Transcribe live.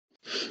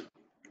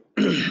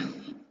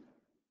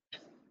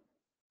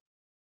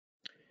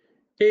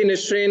Hey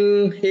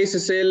Nishrin, hey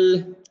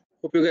Cecil,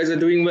 hope you guys are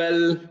doing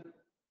well.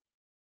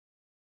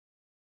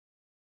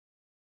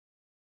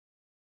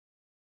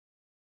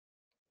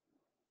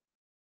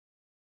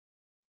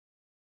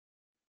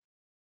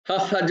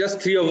 Haha, just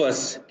three of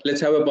us.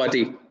 Let's have a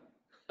party.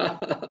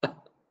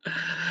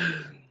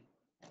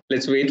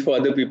 Let's wait for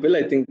other people.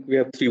 I think we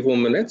have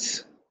 3-4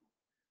 minutes.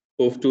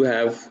 Hope to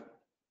have.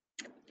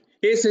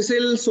 Hey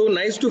Cecil, so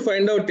nice to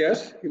find out,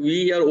 yes.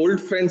 We are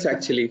old friends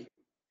actually.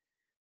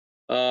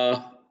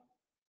 Uh,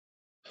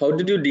 how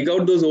did you dig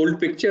out those old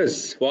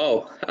pictures?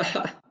 Wow.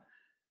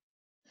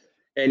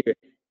 Anyway,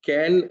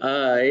 can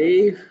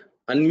I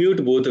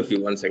unmute both of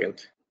you? 1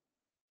 second.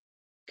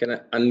 Can I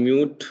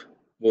unmute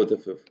both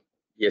of you?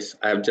 Yes,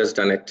 I have just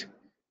done it.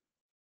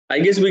 I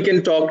guess we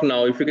can talk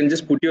now. If you can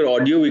just put your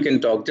audio, we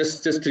can talk.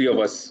 Just three of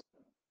us.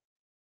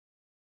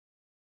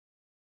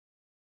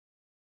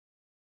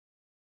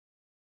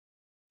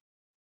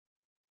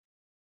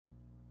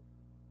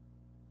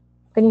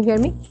 Can you hear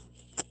me?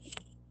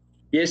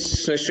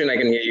 Yes, Nishrin, I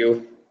can hear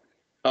you.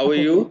 How are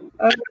you?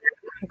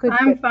 Good.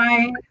 I'm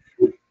fine.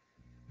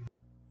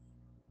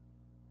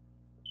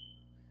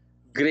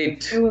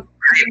 Great.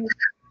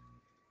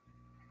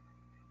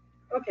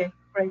 Okay,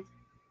 great.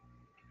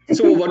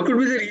 So what could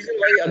be the reason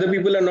why other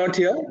people are not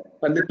here?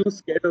 Are they too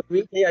scared of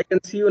me? Hey, I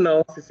can see you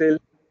now, Cecil.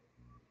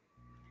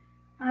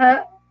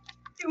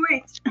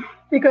 Wait,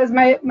 because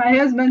my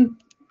husband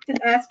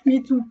asked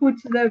me to put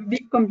the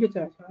big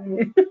computer.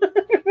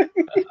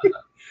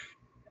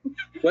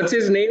 What's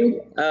his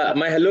name?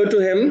 My hello to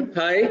him.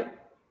 Hi.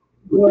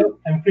 Hello,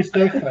 I'm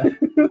Christopher.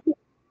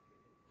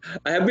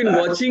 I have been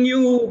watching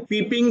you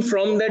peeping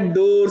from that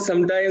door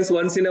sometimes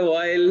once in a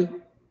while.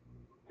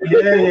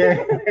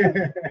 Yeah.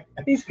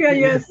 He's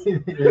curious.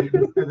 Yes.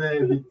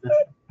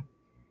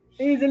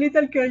 He's a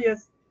little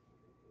curious.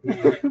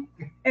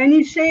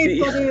 Any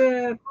shade for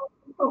the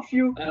of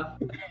you?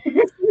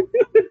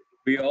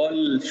 We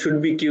all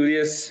should be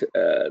curious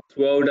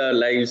throughout our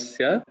lives,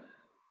 yeah?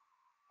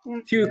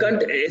 See, you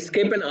can't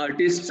escape an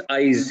artist's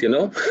eyes, you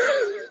know?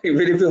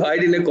 Even if you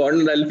hide in a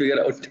corner, I'll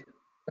figure out.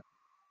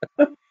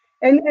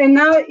 And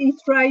now he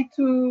tried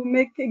to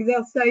make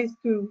exercise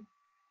too.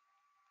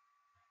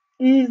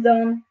 He's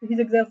done his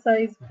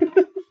exercise.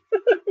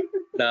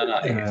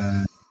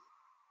 Nice.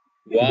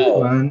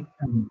 Wow.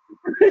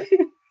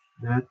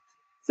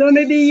 So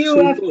maybe you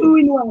have two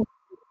in one.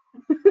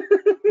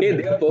 Hey,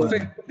 they are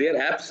perfect. They are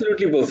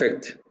absolutely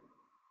perfect.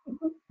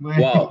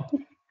 Wow.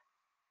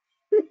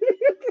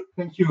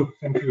 Thank you.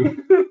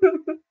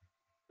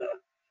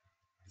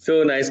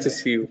 So nice to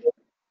see you.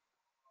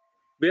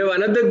 We have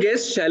another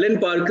guest, Shalin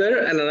Parker,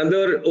 and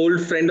another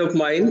old friend of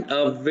mine,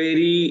 a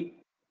very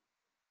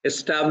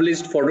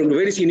established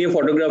very senior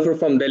photographer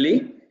from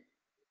Delhi.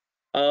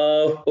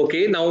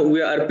 Okay, now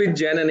we are Arpit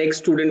Jain, an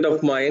ex-student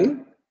of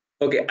mine.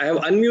 Okay, I have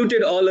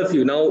unmuted all of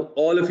you. Now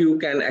all of you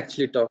can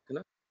actually talk. You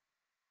know?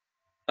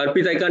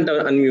 Arpit, I can't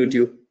unmute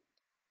you.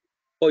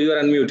 Oh, you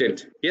are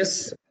unmuted.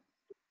 Yes.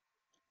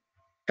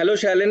 Hello,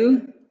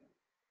 Shalin.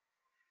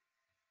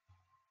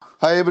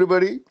 Hi,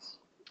 everybody.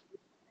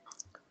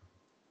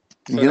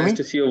 Can you hear nice me?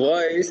 to see your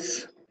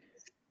voice.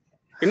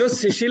 You know,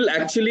 Cecil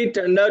actually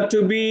turned out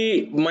to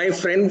be my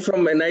friend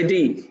from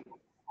NIT.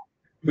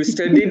 We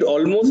studied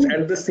almost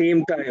at the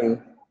same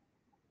time.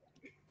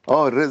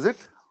 Oh, is it?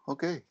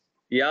 Okay.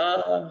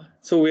 Yeah.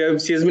 So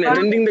she has been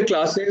attending the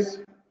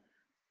classes.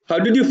 How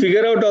did you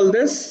figure out all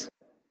this?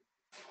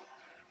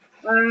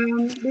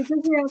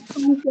 Because we have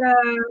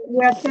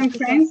some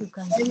friends,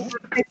 and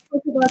I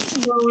spoke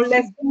about your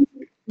lesson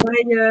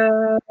by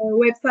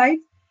website,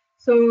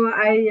 so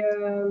I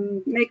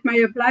make my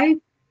apply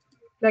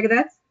like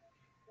that,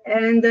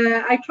 and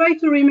I try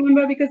to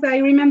remember because I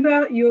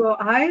remember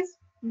your eyes,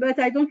 but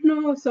I don't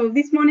know. So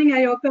this morning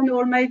I opened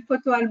all my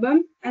photo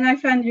album and I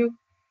found you.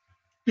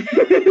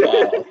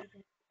 Wow.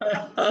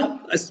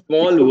 A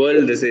small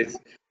world this is.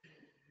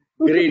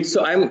 Great.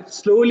 So I'm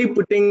slowly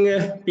putting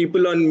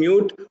people on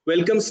mute.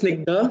 Welcome,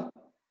 Snigdha.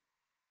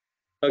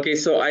 Okay,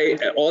 so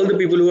all the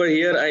people who are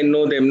here, I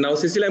know them. Now,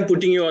 Cecil, I'm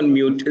putting you on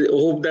mute. I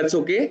hope that's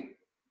okay.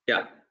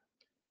 Yeah.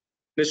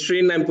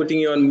 Nishrin, I'm putting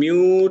you on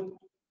mute.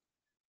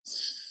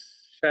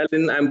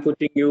 Shalin, I'm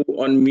putting you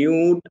on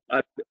mute.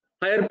 Hi,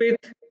 Arpit.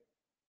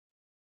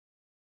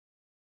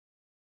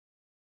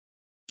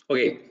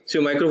 Okay, so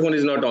your microphone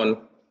is not on.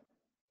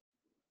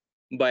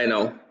 Bye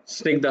now.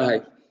 Snigdha,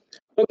 hi.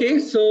 Okay,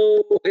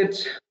 so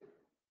it's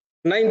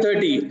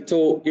 9:30.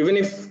 So even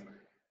if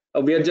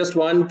we are just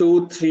 1,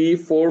 2, 3,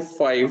 4,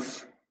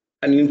 5,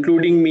 and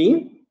including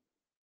me,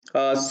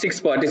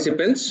 6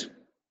 participants,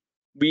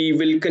 we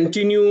will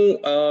continue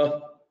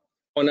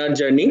on our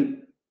journey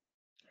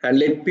and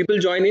let people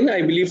join in.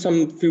 I believe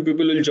some few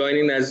people will join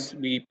in as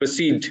we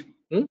proceed.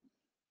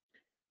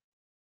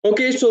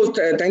 Okay, so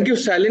thank you,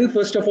 Shalin,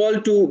 first of all,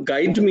 to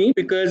guide me,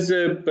 because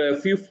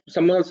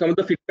some of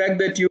the feedback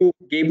that you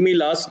gave me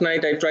last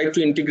night, I tried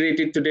to integrate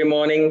it today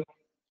morning,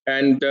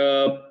 and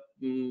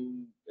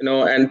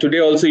and today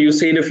also you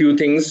said a few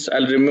things.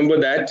 I'll remember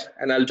that,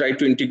 and I'll try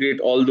to integrate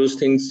all those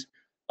things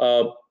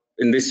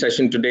in this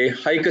session today.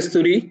 Hi,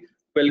 Kasturi.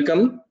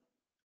 welcome.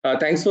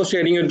 Thanks for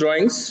sharing your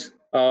drawings.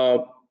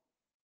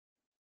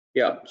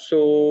 Yeah,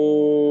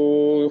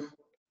 so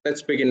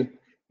let's begin.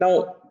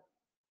 Now,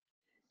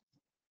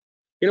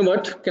 you know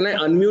what? Can I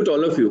unmute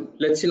all of you?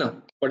 Let's see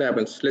now what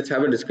happens. Let's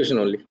have a discussion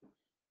only.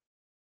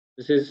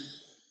 This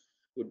is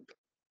good.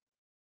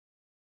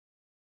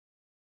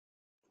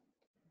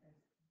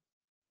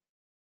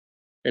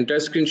 Entire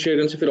screen share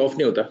करने से फिर off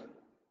नहीं होता.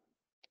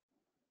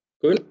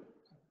 Good.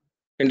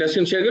 Entire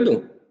screen share कर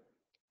दूँ?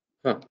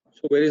 हाँ.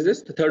 So where is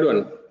this? The third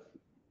one.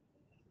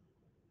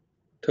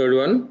 Third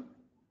one,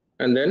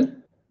 and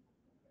then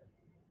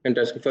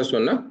entire screen. First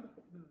one, na?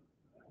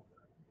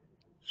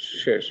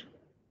 Share.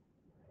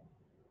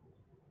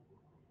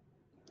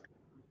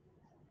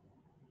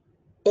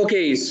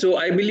 Okay, so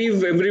I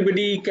believe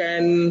everybody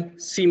can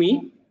see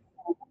me,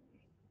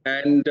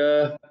 and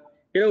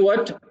you know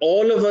what?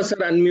 All of us are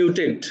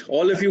unmuted.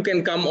 All of you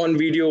can come on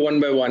video one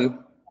by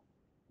one,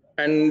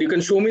 and you can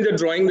show me the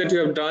drawing that you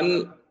have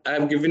done. I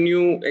have given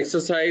you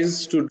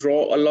exercise to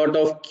draw a lot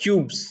of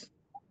cubes.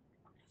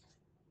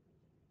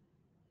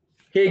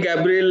 Hey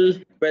Gabriel,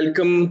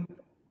 welcome.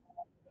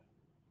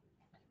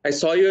 I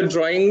saw your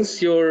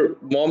drawings. Your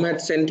mom had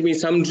sent me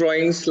some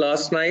drawings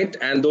last night,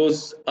 and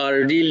those are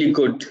really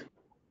good.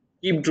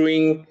 Keep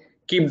drawing,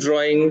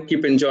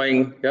 keep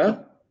enjoying.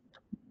 Yeah.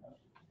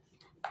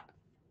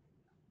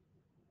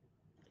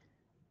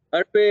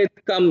 Arpit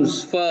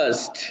comes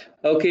first.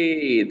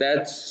 Okay,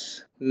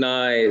 that's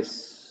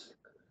nice.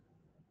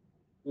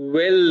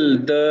 Well,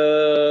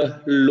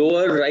 the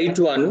lower right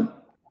one,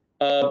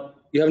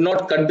 you have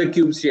not cut the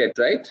cubes yet,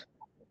 right?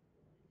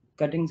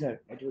 Cutting, sir.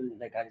 It will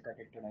I'll cut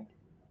it tonight.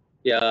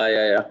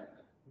 Yeah.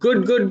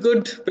 Good.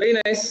 Very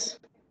nice.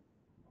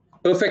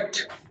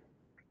 Perfect.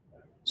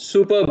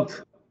 Superb.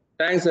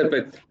 Thanks,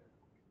 Arpit.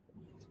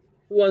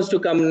 Who wants to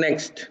come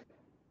next?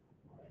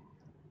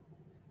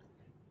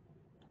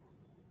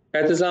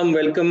 Kathasam,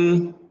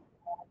 welcome.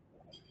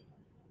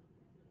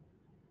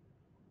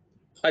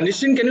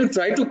 Nishin, can you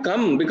try to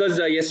come? Because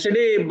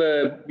yesterday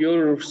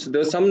there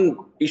was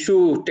some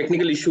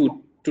technical issue.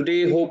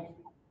 Today, hope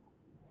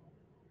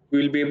we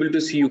will be able to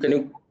see you.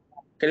 Can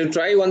you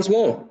try once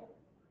more?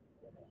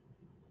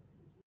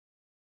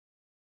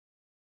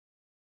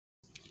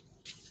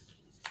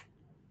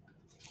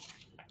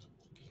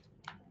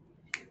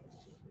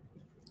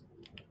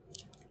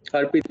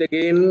 Arpit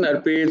again.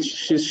 Arpit,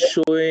 she's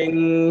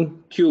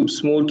showing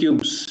cubes, more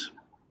cubes.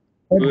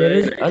 But there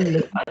is a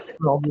little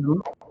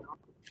problem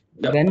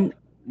when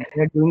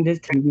we are doing this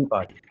 3D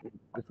part.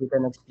 If you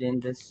can explain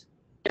this.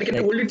 Can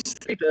you hold it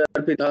straight,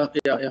 Arpit?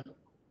 Yeah.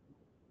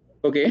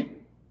 Okay.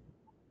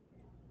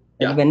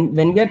 Like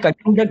when we are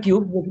cutting the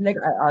cube,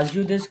 I asked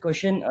you this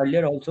question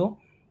earlier also.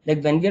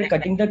 Like when we are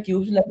cutting the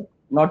cubes,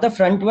 not the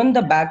front one,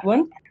 the back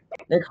one.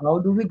 How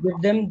do we give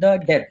them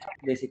the depth?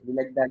 Basically,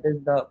 that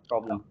is the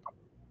problem.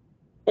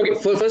 Okay,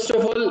 first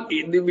of all,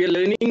 we are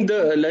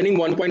learning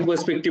 1 point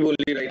perspective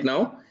only right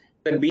now.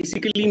 That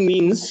basically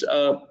means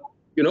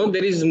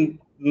there is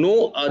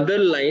no other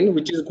line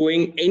which is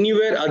going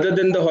anywhere other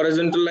than the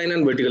horizontal line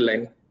and vertical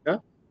line. Yeah,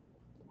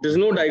 there's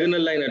no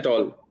diagonal line at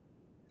all.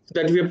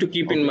 That we have to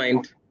keep in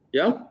mind.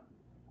 Yeah.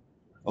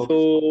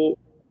 Okay.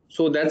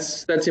 So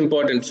that's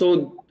important.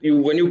 So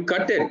when you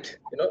cut it,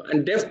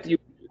 and depth, you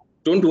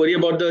don't worry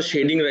about the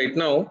shading right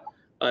now.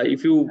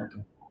 If you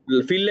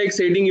feel like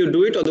shading, you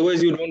do it.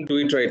 Otherwise, you don't do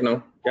it right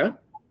now. Yeah.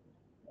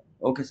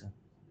 Okay, sir.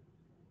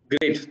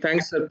 Great.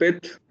 Thanks,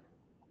 Arpit.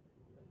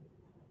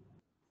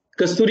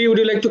 Kasturi, would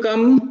you like to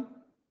come?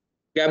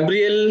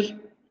 Gabriel,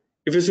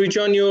 if you switch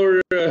on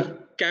your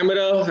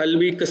camera, I'll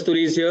be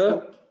Kasturi's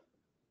here.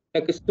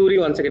 Kasturi,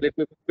 1 second. Let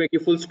me make you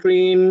full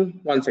screen.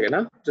 1 second.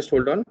 Huh? Just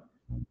hold on.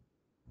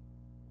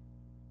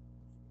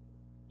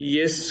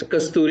 Yes,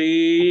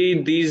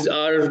 Kasturi, these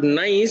are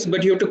nice,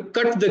 but you have to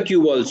cut the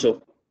cube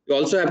also. You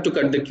also have to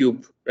cut the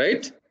cube,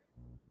 right?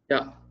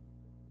 Yeah.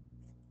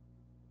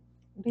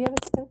 Do you have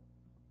a step?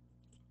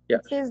 Yeah.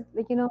 It says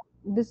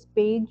this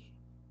page.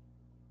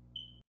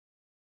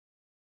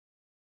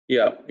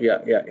 Yeah.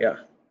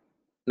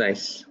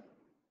 Nice.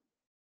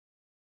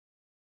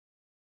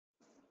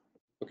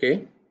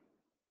 Okay.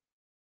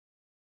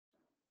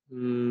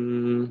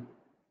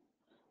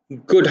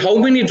 Good. How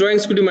many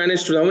drawings could you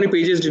manage to? How many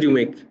pages did you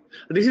make?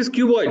 This is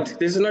cuboid.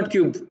 This is not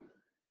cube.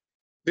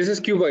 This is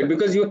cuboid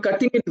because you're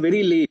cutting it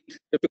very late. You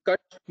have to cut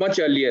much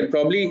earlier.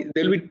 Probably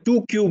there will be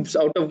 2 cubes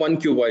out of 1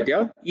 cuboid.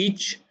 Yeah.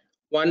 Each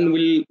one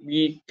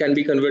can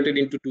be converted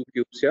into 2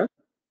 cubes. Yeah.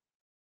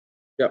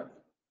 Yeah.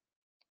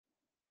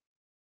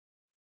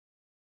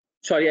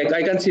 Sorry,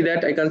 I can't see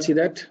that. I can't see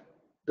that.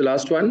 The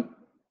last one.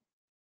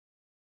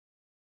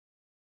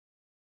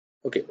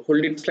 Okay,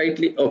 hold it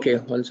slightly. Okay,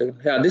 1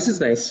 second. Yeah, this is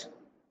nice.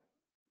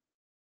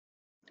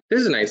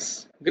 This is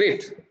nice.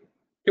 Great.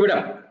 Keep it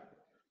up.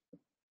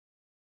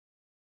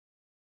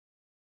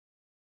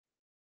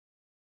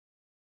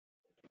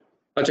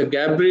 Acha,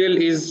 Gabriel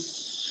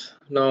is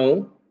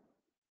now.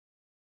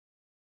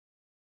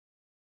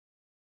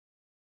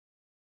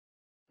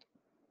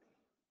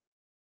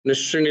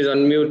 Nishrin is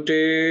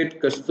unmuted.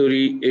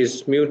 Kasturi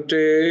is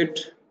muted.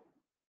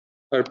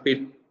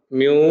 Arpit,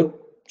 mute.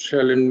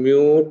 Sharon,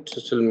 mute.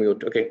 Cecil,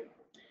 mute. Okay.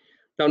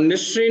 Now,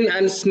 Nisrin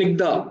and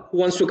Snigdha, who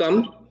wants to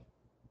come?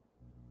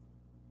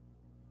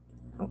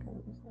 Okay.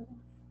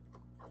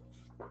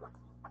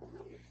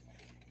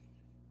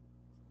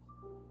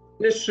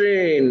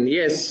 Nisrin,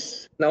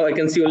 yes. Now I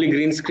can see only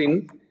green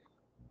screen.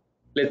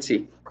 Let's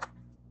see.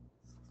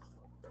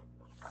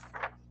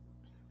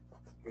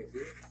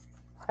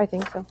 I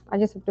think so. I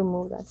just have to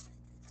move that.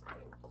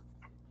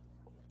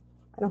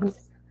 I don't.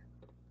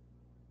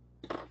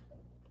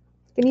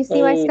 Can you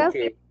see my stuff?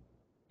 Okay.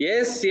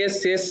 Yes,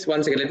 yes, yes.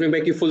 One second. Let me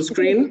make you full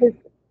screen.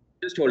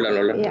 Just hold on,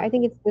 hold on. Yeah, I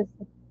think it's this.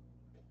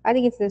 I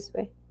think it's this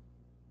way.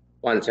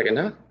 1 second,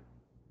 huh?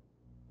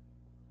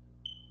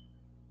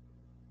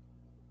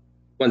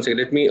 1 second.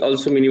 Let me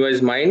also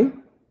minimize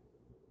mine.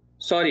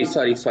 Sorry.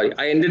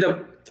 I ended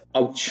up.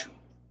 Ouch.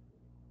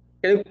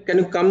 Can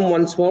you come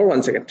once more?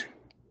 1 second.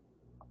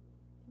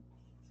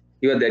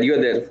 You are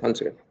there. 1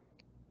 second.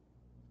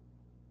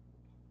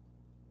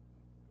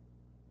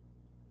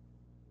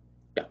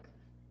 Yeah.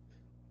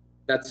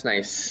 That's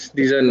nice.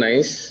 These are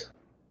nice.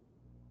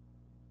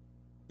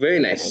 Very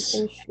nice. I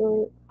can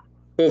show.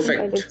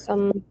 Perfect.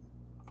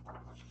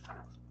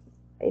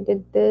 I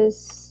did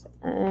this,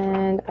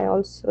 and I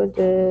also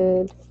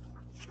did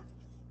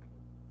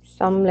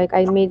some, like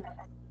I made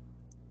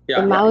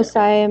the mouse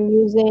I am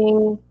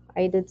using.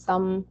 I did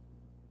some,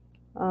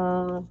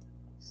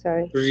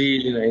 sorry.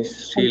 Really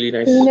nice. Really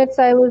nice. Peanuts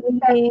I was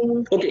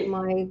eating. Okay.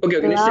 My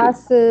Okay.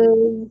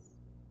 glasses.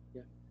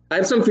 I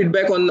have some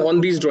feedback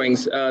on these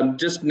drawings.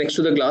 Just next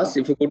to the glass,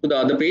 if you go to the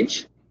other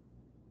page,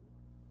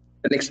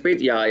 the next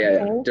page. Yeah.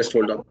 Okay. Just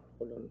hold on.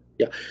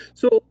 Yeah.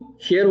 So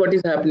here, what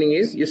is happening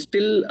is you're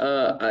still,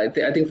 I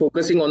think,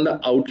 focusing on the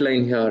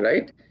outline here,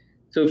 right?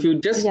 So if you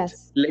just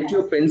let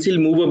your pencil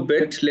move a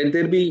bit, let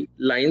there be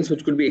lines,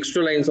 which could be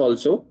extra lines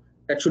also.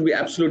 That should be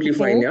absolutely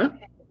fine. Yeah.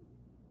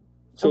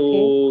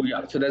 So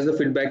yeah. So that's the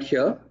feedback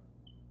here.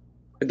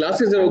 The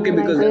glasses are okay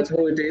because that's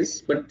how it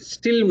is, but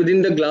still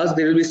within the glass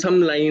there will be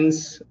some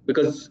lines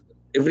because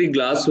every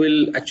glass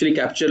will actually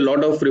capture a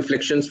lot of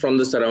reflections from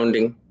the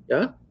surrounding.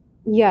 Yeah.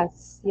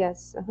 Yes.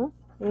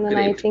 And then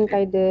I think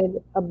I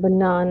did a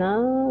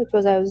banana, which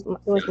was it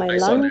was my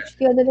lunch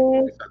the other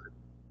day.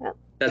 Yeah.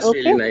 That's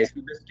really nice.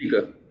 The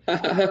sticker.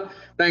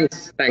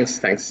 Thanks.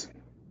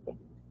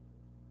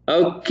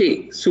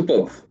 Okay,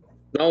 superb.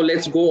 Now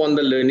let's go on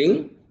the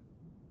learning.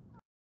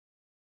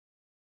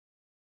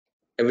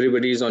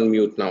 Everybody is on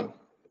mute now.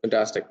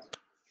 Fantastic.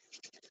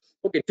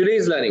 Okay,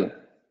 today's learning.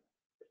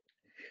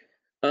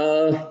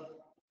 What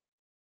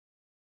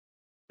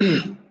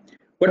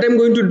I'm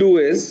going to do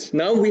is,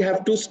 now we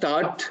have to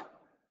start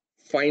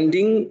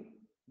finding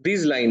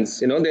these lines.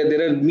 There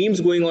are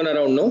memes going on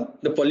around, no?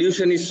 The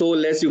pollution is so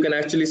less, you can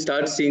actually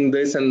start seeing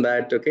this and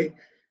that, okay?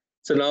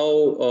 So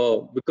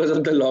now, because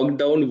of the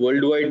lockdown,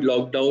 worldwide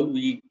lockdown,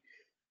 the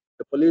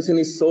pollution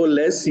is so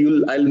less,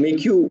 I'll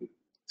make you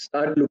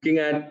start looking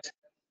at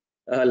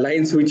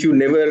lines which you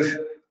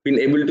never been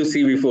able to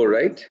see before,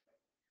 right?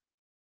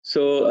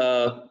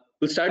 So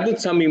we'll start with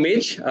some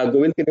image.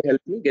 Govind, can you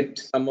help me get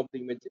some of the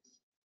images?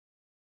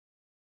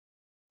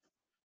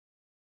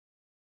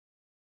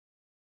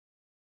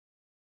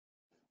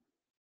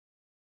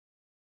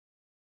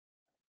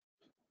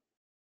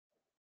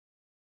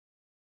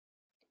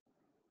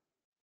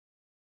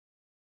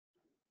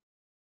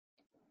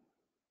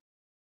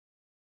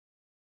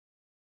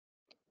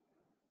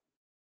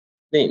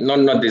 No,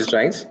 not these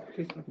drawings.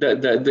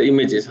 The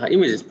images.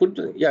 Images. Put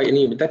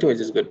that image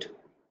is good.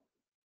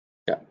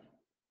 Yeah.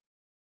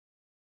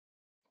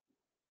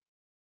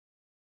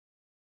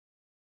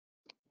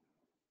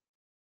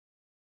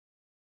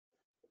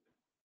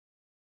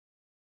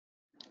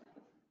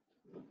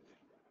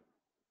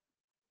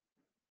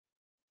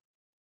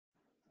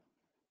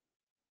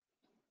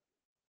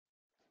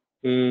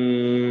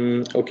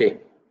 Okay.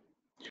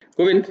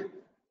 Govind,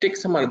 take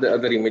some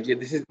other image.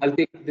 I'll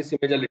take this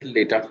image a little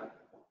later.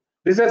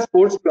 This is a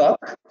sports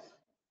block.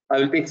 I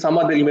will take some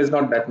other image,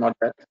 not that.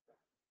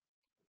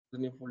 The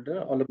new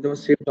folder. All of them are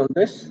saved on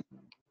this.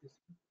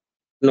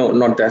 No,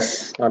 not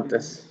this.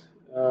 This.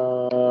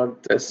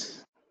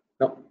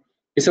 No.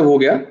 It's a ho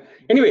gaya.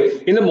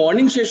 Anyway, in the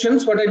morning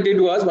sessions, what I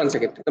did was, 1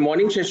 second. In the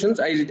morning sessions,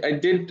 I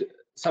did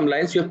some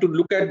lines. You have to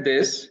look at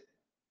this.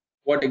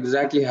 What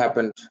exactly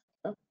happened?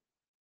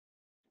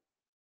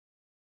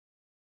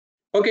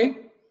 Okay.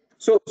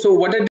 So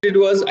what I did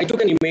was I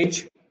took an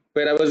image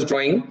where I was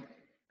drawing,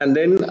 and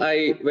then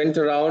I went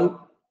around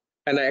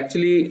and I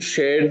actually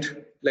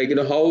shared,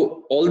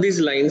 how all these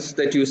lines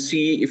that you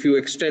see, if you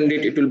extend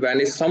it, it will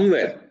vanish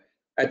somewhere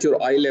at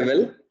your eye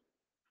level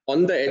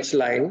on the H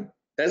line.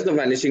 That's the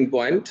vanishing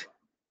point.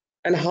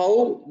 And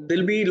how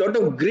there'll be a lot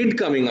of grid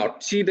coming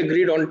out. See the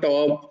grid on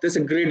top, there's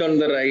a grid on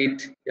the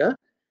right. Yeah.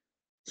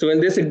 So when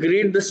there's a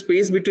grid, the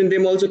space between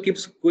them also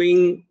keeps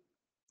going,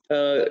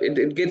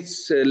 it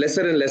gets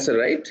lesser and lesser,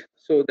 right?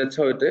 So that's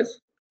how it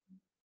is.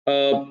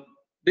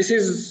 This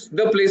is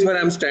the place where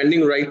I'm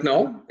standing right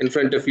now in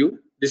front of you.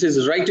 This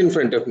is right in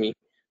front of me.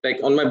 Like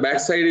on my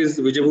backside is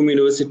Vijayabhumi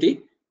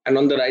University, and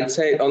on the right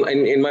side,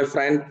 in my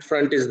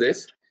front is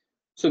this.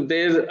 So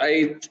there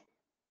I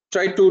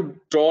try to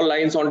draw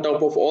lines on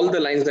top of all the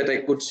lines that I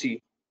could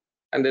see,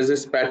 and there's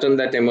this pattern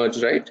that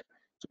emerged, right?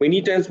 So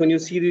many times when you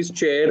see this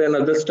chair and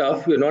other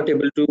stuff, you're not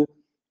able to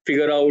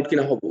figure out,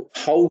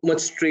 how much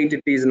straight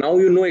it is. Now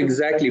you know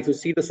exactly. If you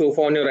see the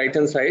sofa on your right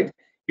hand side,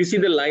 you see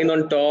the line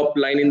on top,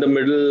 line in the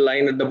middle,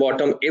 line at the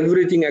bottom.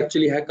 Everything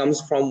actually comes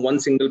from one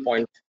single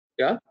point.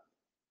 Yeah.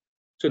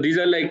 So these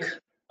are like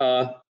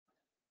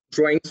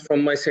drawings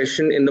from my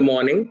session in the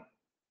morning.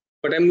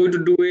 What I'm going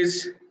to do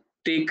is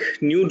take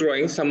new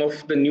drawings, some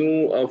of the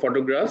new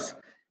photographs,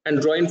 and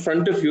draw in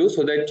front of you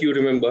so that you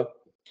remember.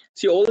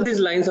 See, all these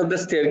lines of the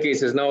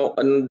staircases now,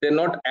 they're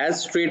not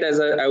as straight as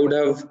I would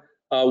have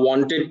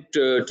wanted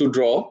to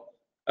draw,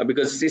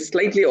 because it's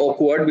slightly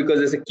awkward because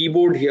there's a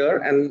keyboard here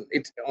and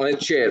it's on a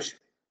chair.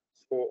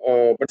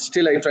 So, but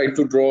still I try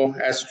to draw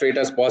as straight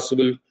as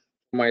possible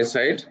from my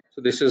side.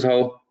 So this is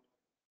how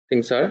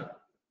things are.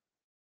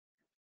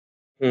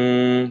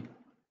 Okay,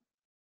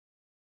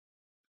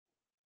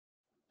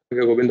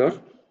 Gobinder.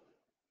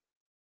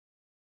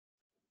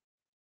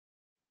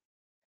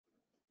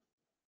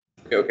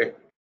 Okay.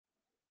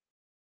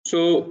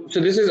 So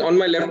this is on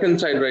my left hand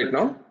side right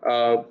now.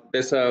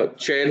 There's a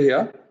chair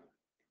here.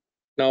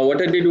 Now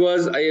what I did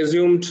was I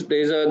assumed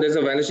there's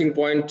a vanishing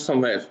point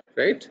somewhere,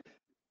 right?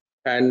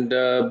 And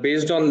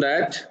based on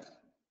that,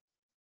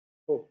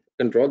 I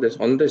can draw this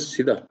on this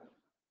Sida.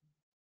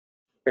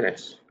 Very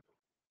nice.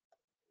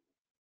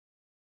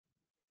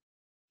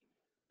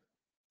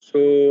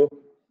 So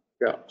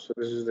yeah, so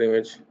this is the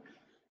image.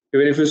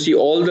 Even if you see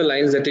all the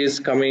lines that is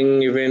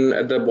coming, even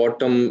at the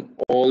bottom,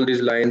 all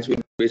these lines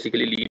will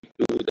basically lead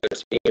to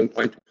that same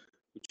point,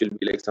 which will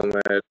be like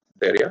somewhere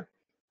there. Yeah.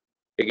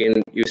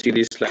 Again, you see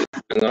this line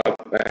going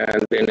up,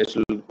 and then it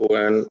will go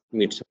and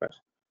meet somewhere.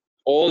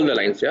 All the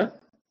lines, yeah.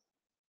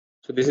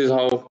 So this is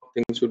how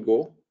things should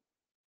go.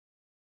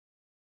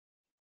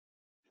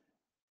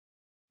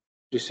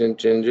 Recent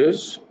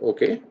changes,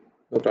 okay,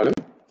 no problem.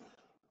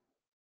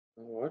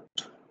 What?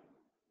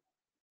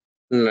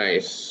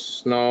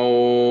 Nice.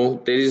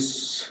 Now there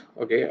is,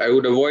 okay, I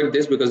would avoid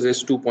this because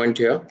there's 2 points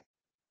here.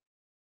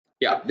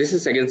 Yeah, this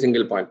is again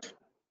single point.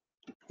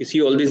 You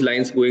see all these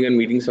lines going and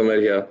meeting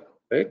somewhere here,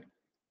 right?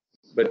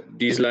 But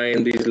these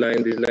line,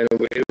 where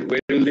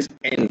will this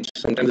end?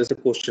 Sometimes there's a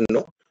question,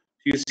 no?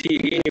 You see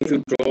again, if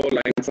you draw a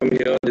line from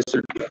here, this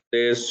will do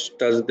this,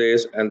 does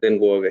this, and then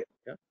go away.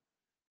 Yeah.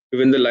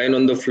 Even the line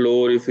on the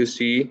floor, if you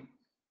see,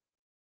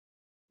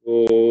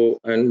 go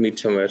and meet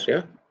somewhere.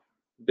 Yeah.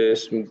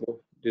 This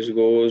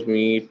goes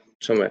meet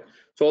somewhere.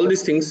 So all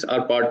these things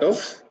are part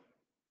of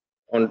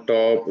on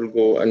top will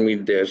go and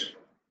meet there.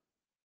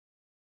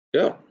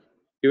 Yeah.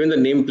 Even the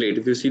nameplate.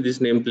 If you see this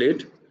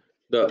nameplate,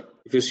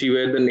 if you see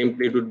where the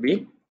nameplate would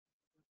be,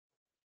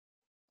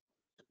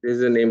 this is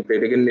the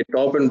nameplate. Again, the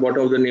top and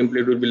bottom of the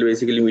nameplate will be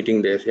basically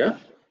meeting there. Yeah.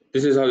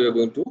 This is how you're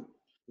going to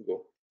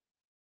go.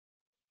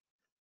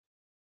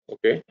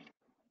 Okay.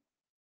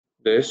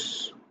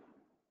 This.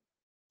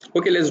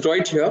 Okay, let's draw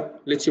it here.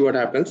 Let's see what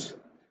happens.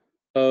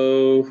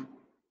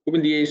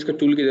 ये इसका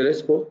tool किधर है?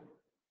 इसको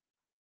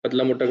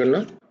पतला मोटा करना.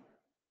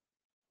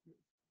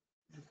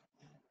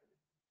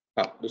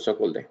 हाँ, दूसरा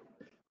खोल दें.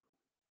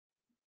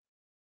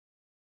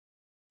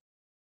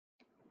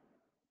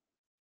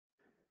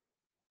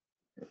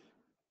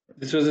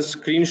 This was a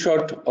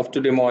screenshot of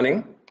today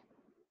morning.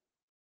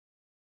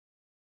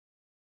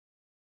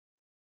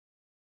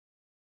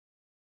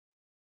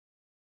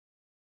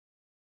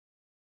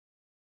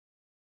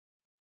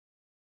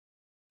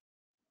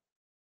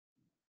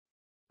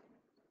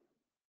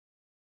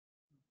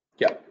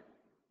 Yeah.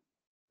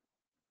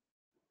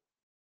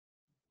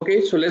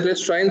 Okay, so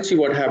let's try and see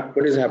what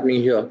is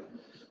happening here.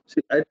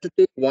 See, I have to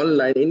take one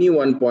line, any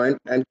one point,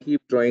 and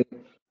keep drawing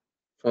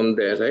from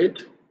there,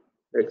 right?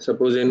 Like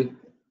suppose in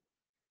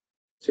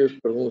सिर्फ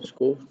करूँ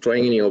उसको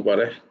drawing ही नहीं हो पा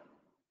रहा है.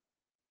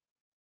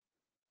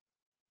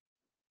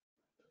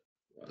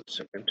 One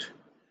second.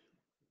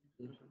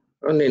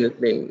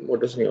 नहीं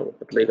Motors नहीं होगा,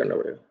 पतला ही करना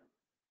पड़ेगा.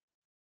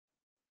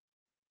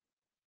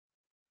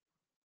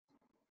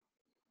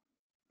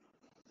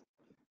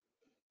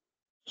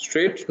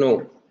 Straight?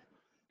 No.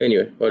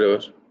 Anyway, whatever.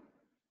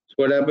 So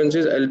what happens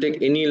is I'll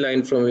take any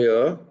line from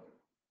here.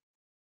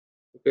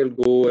 Okay, I'll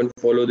go and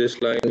follow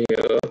this line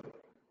here.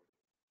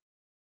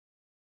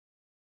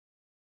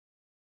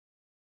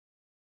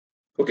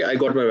 Okay, I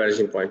got my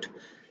vanishing point.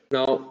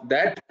 Now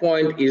that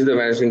point is the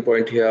vanishing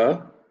point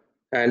here,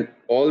 and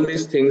all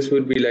these things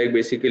would be like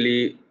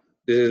basically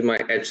this is my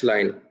H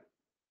line.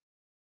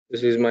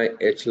 This is my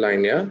H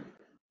line, yeah.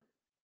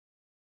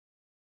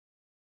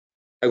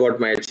 I got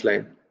my H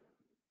line.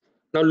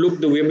 Now look,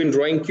 we have been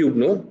drawing cube,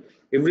 no?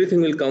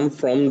 Everything will come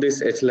from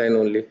this H line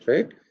only,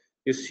 right?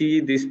 You see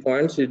these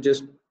points, you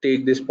just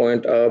take this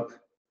point up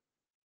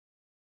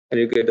and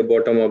you get the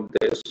bottom of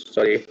this,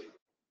 sorry.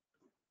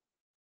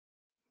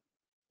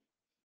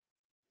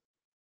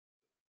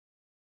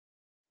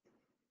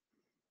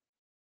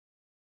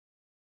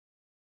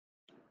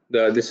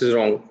 This is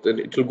wrong.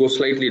 It will go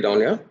slightly down,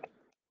 yeah.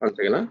 One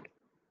second, huh?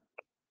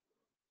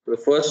 The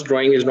first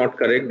drawing is not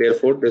correct,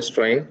 therefore this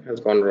drawing has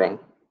gone wrong.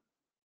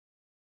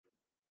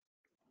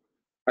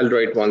 I'll draw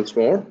it once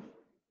more.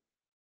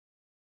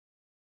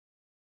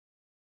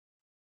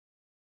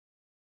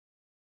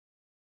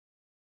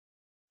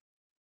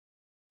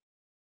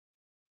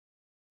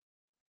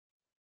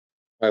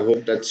 I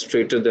hope that's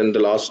straighter than the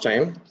last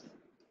time.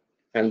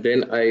 And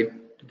then I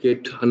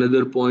get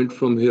another point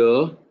from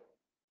here.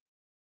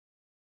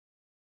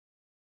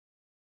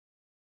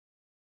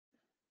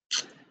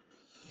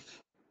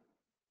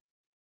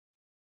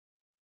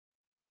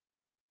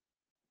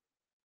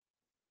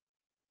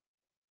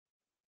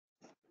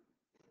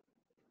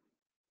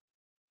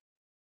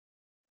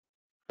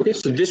 Okay,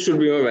 so this should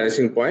be my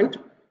vanishing point,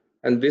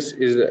 and this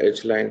is the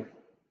edge line.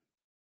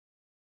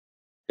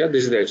 Yeah,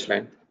 this is the edge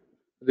line.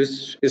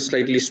 This is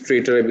slightly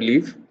straighter, I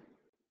believe.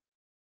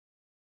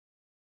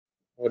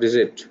 What is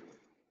it?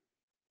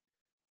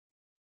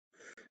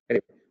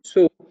 Anyway,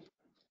 so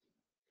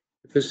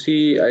if you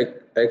see, I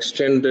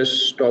extend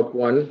this top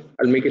one.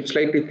 I'll make it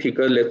slightly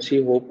thicker. Let's see.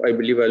 I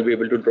believe I'll be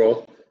able to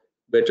draw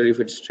better if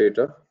it's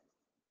straighter.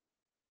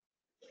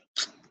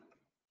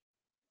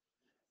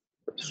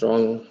 What's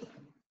wrong?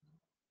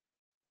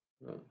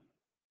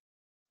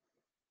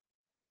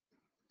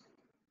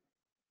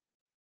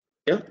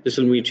 Yeah, this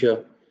will meet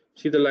here.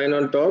 See the line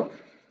on top?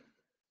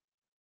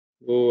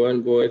 Go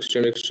and go,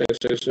 extend,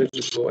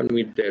 just go and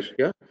meet there.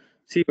 Yeah,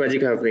 see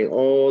magic happening.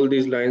 All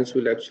these lines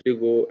will actually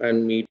go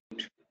and meet.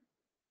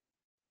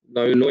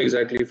 Now you know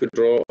exactly, if you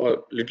draw a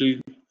little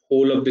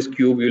hole of this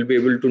cube, you'll be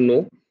able to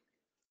know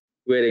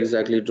where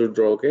exactly to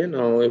draw. Okay,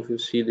 now if you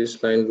see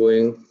this line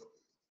going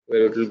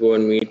where it will go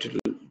and meet, it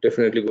will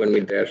definitely go and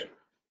meet there.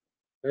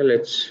 Well,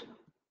 let's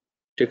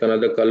take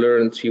another color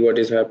and see what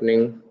is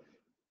happening.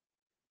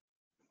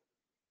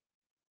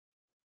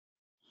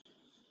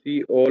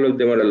 See, all of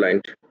them are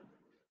aligned.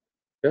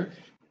 Yeah,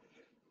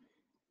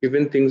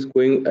 even things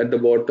going at the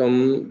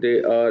bottom,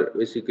 they are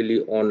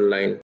basically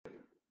online.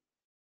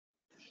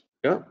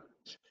 Yeah,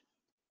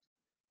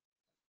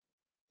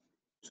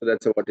 so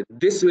that's about it.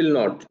 This will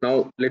not.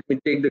 Now let me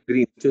take the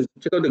green. Just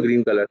check out the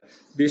green color.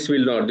 This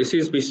will not. This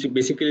is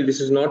basically,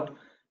 this is not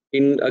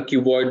in a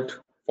cuboid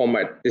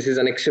format. This is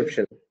an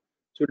exception.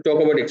 So we'll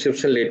talk about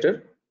exception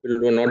later.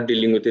 We're not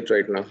dealing with it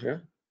right now. Yeah,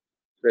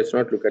 let's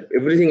not look at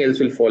everything else.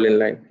 Will fall in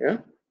line. Yeah,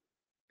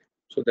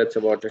 so that's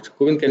about it.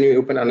 Govind, can you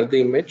open another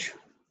image?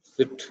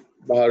 Sit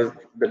bar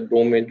the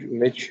dome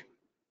image.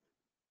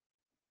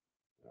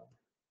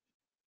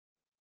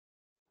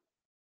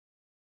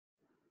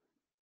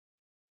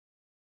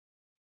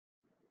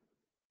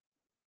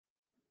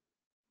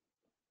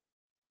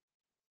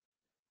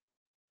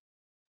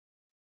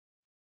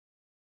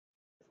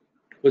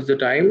 What's the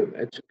time?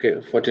 It's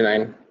okay,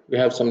 49. We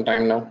have some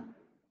time now.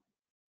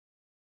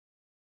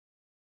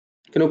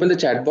 Can you open the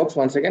chat box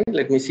once again?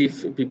 Let me see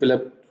if people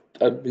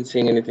have been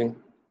saying anything.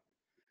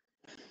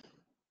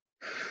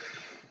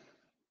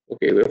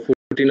 Okay, we have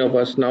 14 of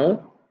us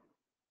now.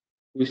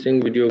 We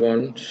saying video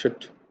gone.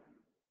 Shit.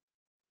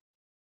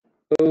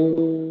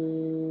 Oh.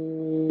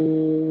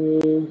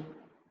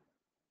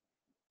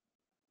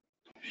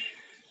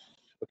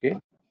 Okay.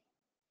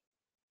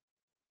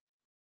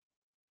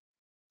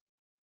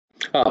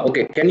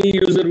 Okay. Can you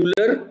use a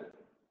ruler?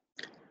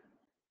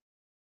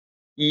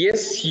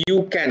 Yes,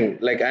 you can.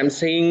 Like I'm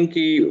saying,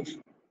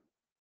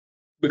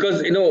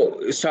 because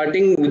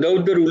starting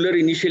without the ruler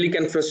initially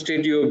can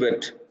frustrate you a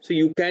bit. So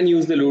you can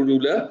use the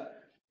ruler,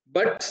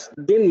 but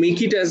don't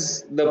make it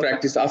as the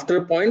practice. After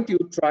a point, you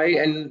try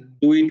and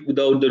do it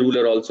without the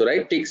ruler also,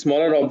 right? Take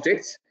smaller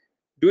objects,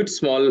 do it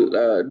small,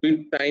 do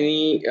it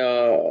tiny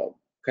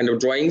kind of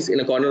drawings in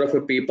a corner of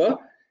a paper,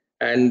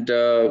 and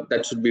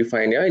that should be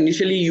fine. Yeah,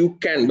 initially you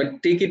can,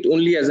 but take it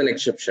only as an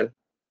exception.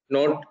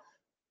 Not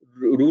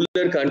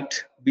ruler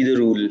can't be the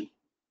rule.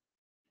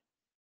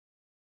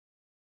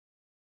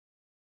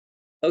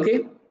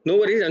 Okay, no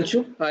worries,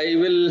 Anshu.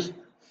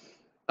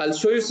 I'll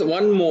show you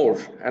one more,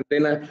 and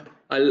then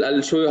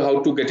I'll show you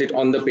how to get it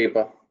on the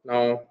paper.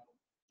 Now,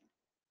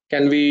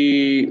 can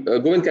we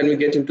Govind, can we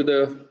get into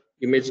the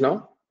image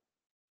now?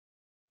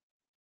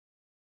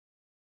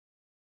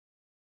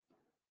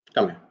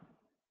 Come here.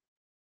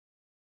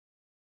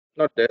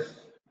 Not this.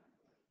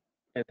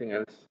 Anything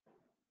else?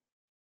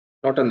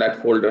 Not on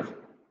that folder.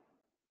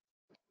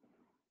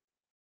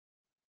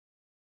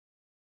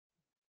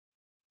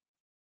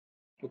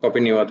 Copy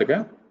नहीं हुआ था क्या?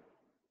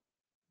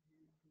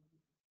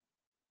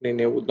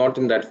 नहीं, not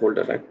in that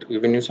folder. Right?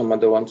 Given you some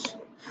other ones.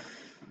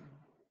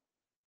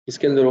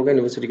 इसके अंदर होगा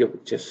university के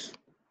pictures.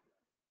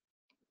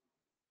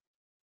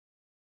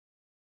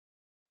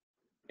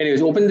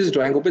 Anyways, open this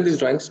drawing. Open these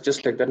drawings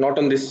just like that. Not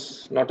on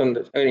this. Not on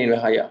this. Anyway,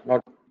 yeah.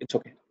 Not. It's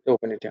okay.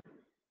 Open it. Yeah.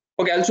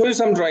 Okay, I'll show you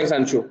some drawings,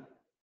 Anshu.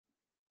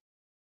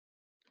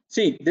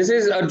 See, this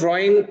is a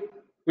drawing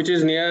which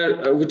is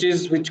near,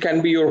 which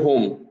can be your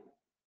home.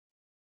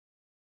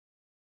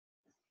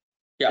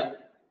 Yeah.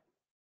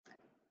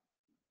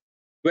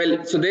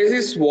 Well, so there's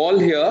this wall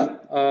here.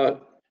 You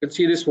can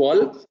see this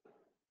wall.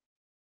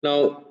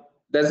 Now,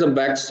 that's the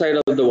back side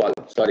of the wall.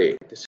 Sorry,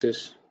 this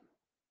is.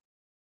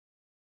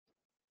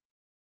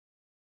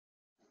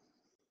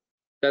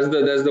 That's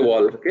the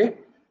wall, okay,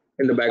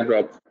 in the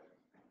backdrop.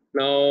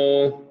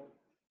 Now,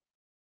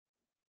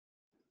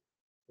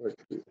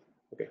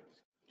 okay.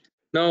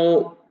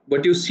 Now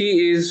what you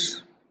see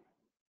is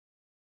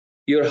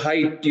your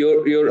height.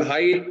 Your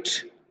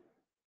height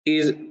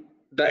is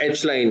the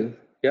H line,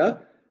 yeah,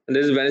 and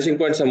there's a vanishing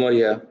point somewhere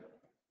here.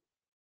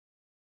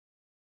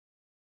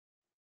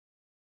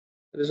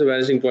 There's a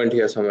vanishing point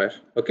here somewhere,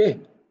 okay.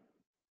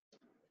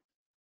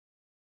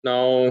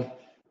 Now,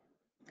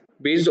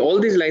 based all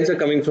these lines are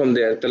coming from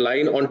there. The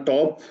line on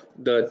top,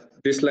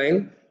 this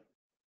line,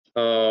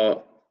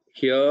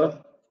 here,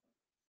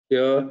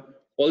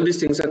 all these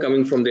things are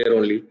coming from there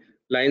only.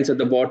 Lines at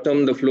the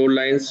bottom, the floor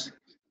lines,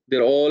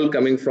 they're all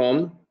coming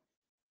from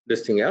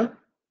this thing, yeah.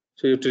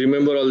 So you have to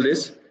remember all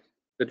this,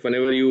 that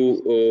whenever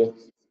you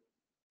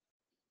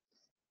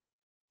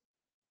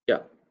yeah,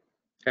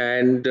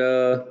 and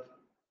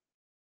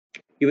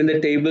even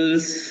the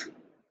tables,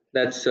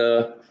 that's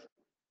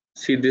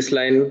see this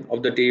line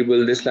of the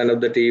table, this line of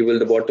the table,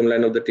 the bottom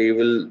line of the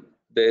table,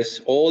 this,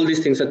 all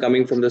these things are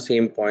coming from the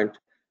same point.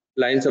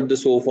 Lines of the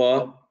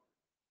sofa,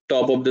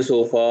 top of the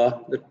sofa,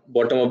 the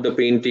bottom of the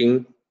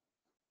painting,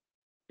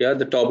 yeah,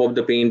 the top of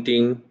the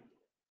painting,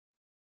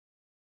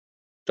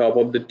 top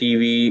of the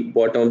TV,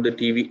 bottom of the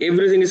TV,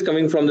 everything is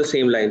coming from the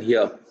same line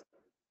here.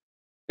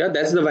 Yeah,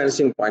 that's the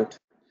vanishing point.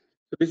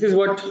 So this is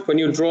what, when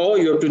you draw,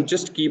 you have to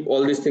just keep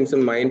all these things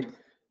in mind,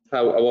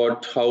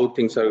 about how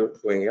things are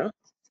going, yeah.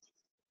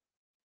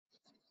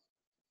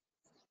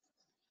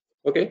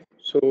 Okay,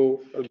 so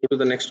I'll go to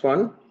the next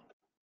one.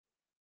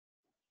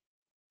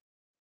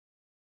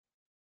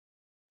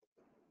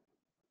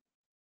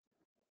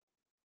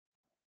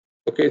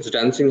 Okay, it's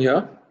dancing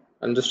here.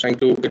 I'm just trying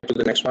to get to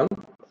the next one.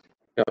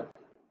 Yeah.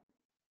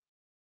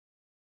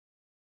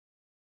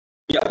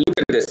 Yeah, look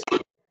at this.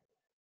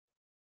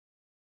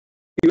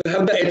 You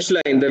have the H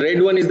line. The red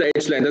one is the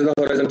H line. That's the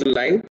horizontal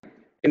line.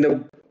 In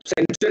the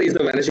center is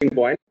the vanishing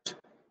point.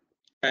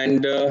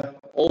 And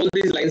all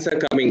these lines are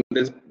coming.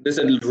 There's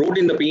a road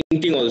in the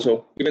painting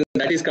also. Even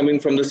that is coming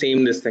from the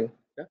same this thing.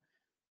 Yeah?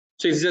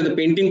 So it's just the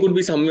painting could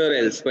be somewhere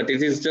else, but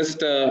it is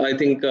just I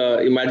think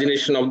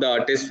imagination of the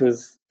artist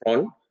who's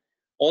drawn.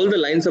 All the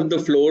lines of the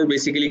floor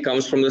basically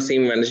comes from the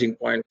same vanishing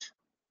point.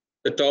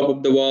 The top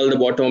of the wall, the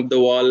bottom of the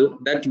wall,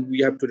 that we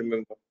have to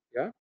remember.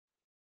 Yeah.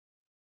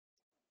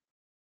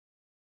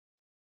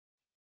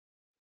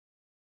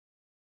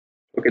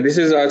 Okay, this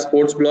is our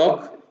sports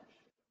block.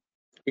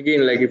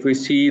 Again, like if we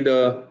see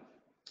the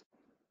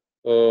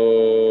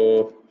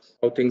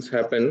how things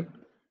happen,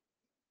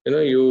 you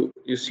know,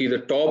 you see the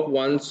top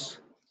ones.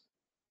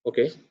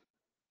 Okay.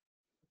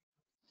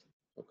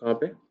 कहाँ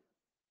पे?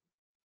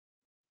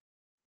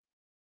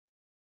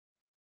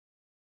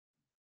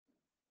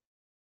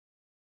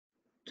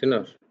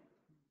 Thinner.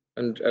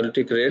 And I'll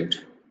take red.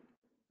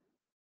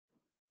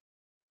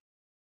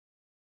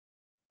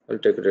 I'll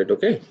take red.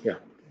 Okay. Yeah.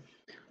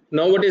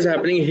 Now what is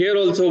happening here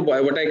also,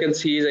 what I can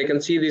see is I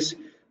can see this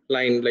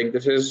line, like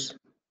this is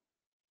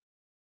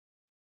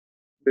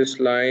this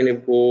line,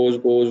 it goes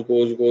where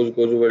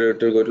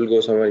it will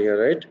go somewhere here,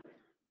 right?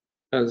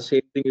 And the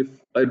same thing if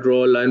I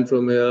draw a line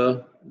from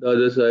here, the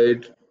other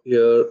side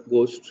here,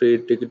 go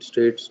straight, take it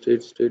straight,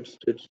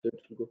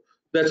 go.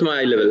 That's my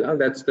eye level. Huh?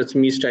 That's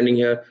me standing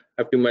here.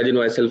 I have to imagine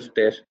myself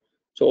there.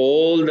 So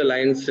all the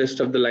lines, rest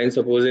of the lines,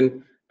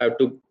 supposing I have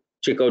to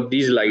check out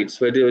these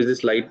lights, where there is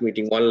this light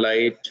meeting, 1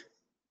 light,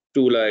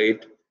 2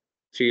 light,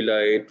 3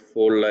 light,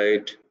 4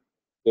 light,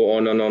 go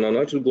on,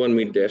 it will go and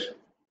meet there.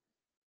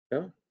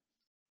 Yeah,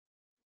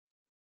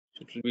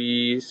 it will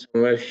be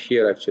somewhere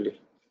here actually.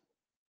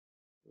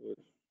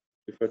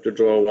 If I have to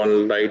draw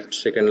 1 light,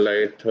 2nd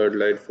light, 3rd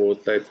light,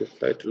 4th light,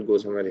 5th light, it will go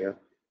somewhere here.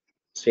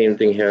 Same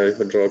thing here. If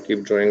I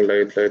keep drawing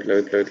light, it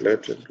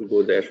will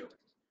go there.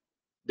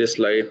 This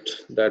light,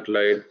 that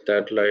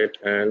light,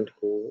 and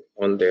go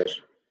on there.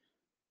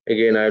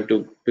 Again, I have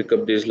to pick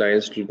up these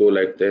lines to go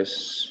like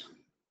this.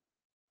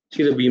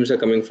 See, the beams are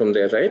coming from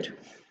there, right?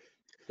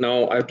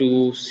 Now I have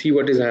to see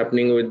what is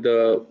happening with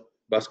the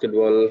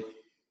basketball.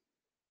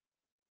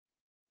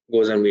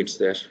 Goes and meets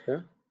there.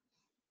 Yeah.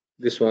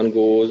 This one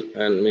goes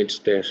and meets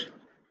there.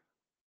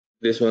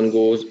 This one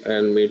goes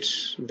and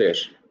meets there.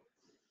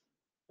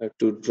 I have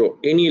to draw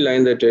any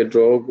line that I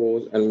draw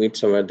goes and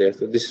meets somewhere there.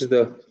 So this is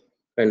the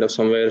kind of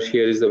somewhere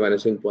here is the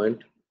vanishing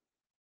point.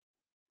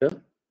 Yeah.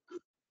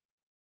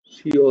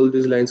 See all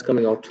these lines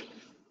coming out.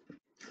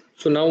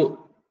 So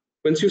now,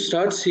 once you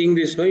start seeing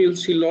this, you'll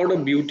see a lot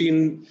of beauty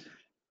in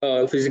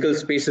physical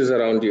spaces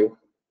around you.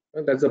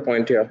 That's the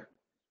point here.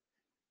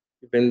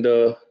 Even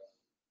the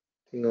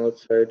thing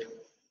outside.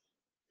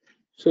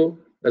 So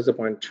that's the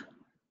point.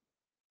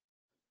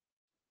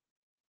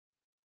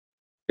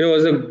 You know,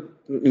 as an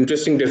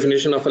interesting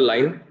definition of a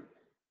line,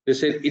 they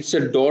said it's a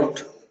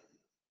dot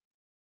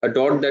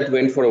that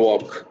went for a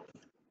walk.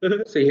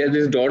 So here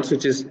these dots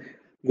which is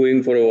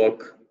going for a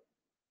walk.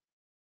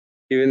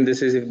 Even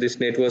this is, if this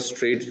net was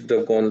straight, it would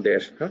have gone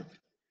there. Huh?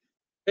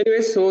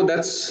 Anyway, so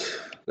that's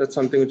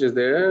something which is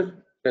there.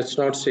 Let's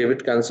not save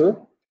it,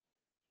 cancel.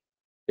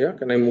 Yeah,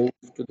 can I move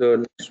to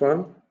the next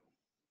one?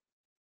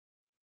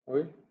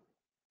 Okay.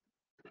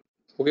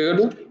 Okay,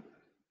 Gadu?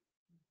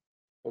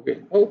 Okay.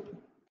 Oh,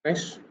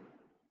 nice.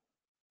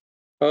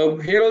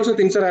 Here also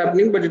things are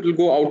happening, but it will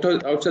go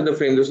outside the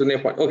frame. This is no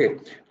point. Okay.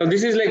 Now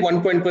this is like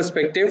 1 point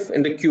perspective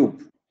in the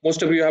cube.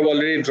 Most of you have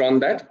already drawn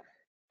that.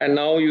 And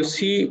now you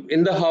see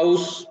in the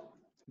house,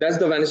 that's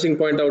the vanishing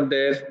point out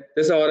there.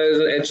 This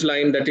horizontal edge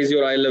line, that is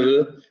your eye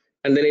level.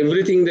 And then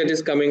everything that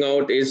is coming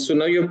out is, so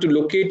now you have to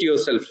locate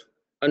yourself.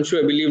 Anshu,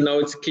 I believe now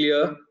it's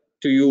clear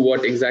to you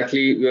what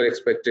exactly you're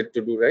expected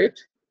to do, right?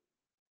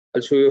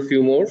 I'll show you a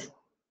few more.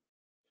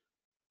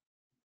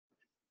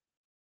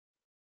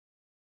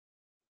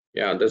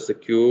 Yeah, that's the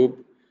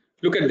cube.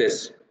 Look at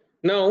this.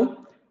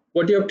 Now,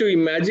 what you have to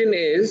imagine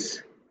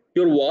is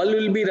your wall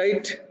will be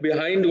right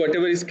behind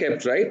whatever is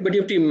kept, right? But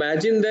you have to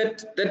imagine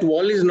that that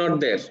wall is not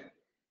there.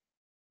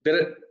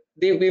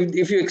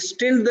 If you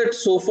extend that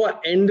sofa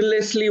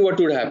endlessly, what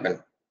would happen?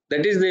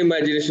 That is the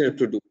imagination you have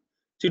to do.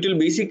 So it will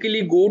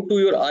basically go to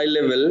your eye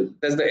level,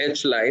 that's the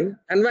edge line,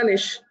 and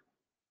vanish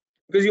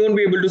because you won't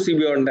be able to see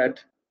beyond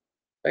that,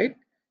 right?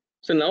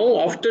 So now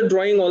after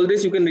drawing all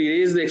this, you can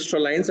erase the extra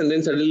lines and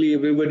then suddenly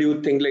everybody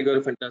would think like you're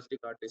a fantastic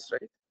artist,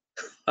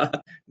 right?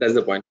 That's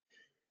the point.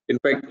 In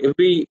fact,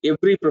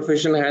 every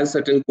profession has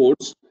certain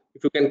codes.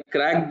 If you can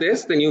crack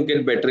this, then you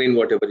get better in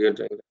whatever you're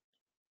doing.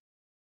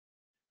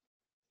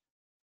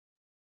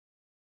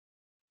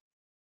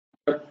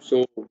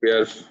 So we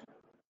have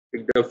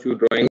picked a few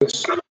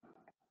drawings.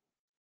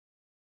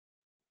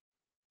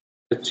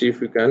 Let's see if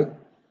we can.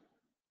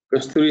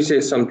 Kasturi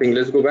says something.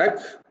 Let's go back.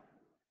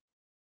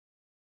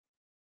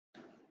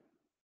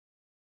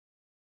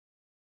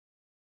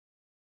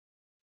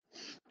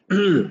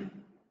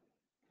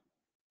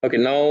 Okay,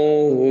 now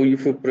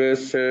if you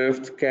press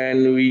shift,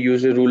 can we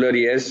use a ruler?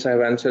 Yes,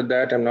 I've answered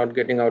that. I'm not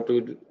getting how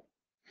to.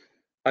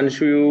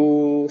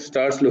 Anshu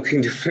starts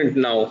looking different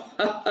now.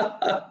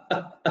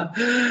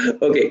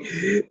 Okay,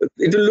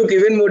 it will look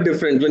even more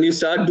different when you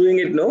start doing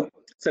it. No,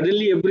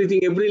 suddenly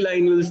every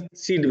line will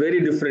see it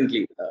very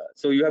differently.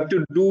 So you have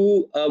to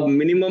do a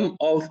minimum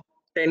of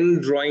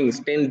 10 drawings,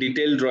 10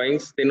 detailed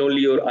drawings. Then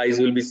only your eyes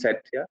will be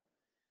set. Yeah.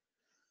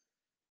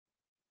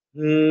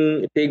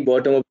 Take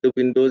bottom of the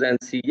windows and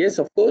see. Yes,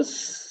 of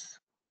course.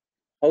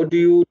 How do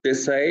you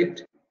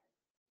decide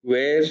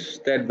where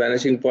that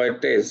vanishing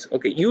point is?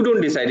 Okay, you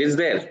don't decide. It's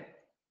there.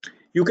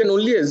 You can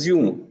only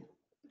assume.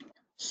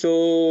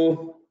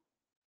 So,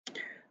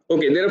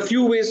 okay, there are a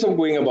few ways of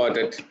going about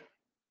it.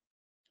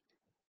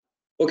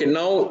 Okay,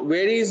 now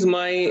where is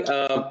my,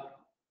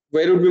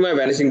 where would be my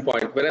vanishing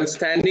point? Where I'm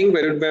standing,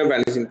 where would be my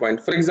vanishing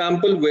point? For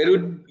example, where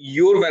would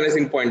your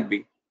vanishing point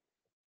be?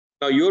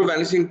 Now, your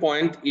vanishing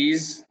point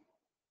is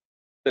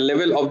the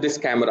level of this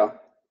camera.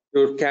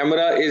 Your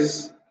camera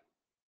is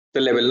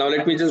the level. Now,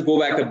 let me just go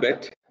back a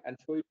bit and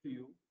show it to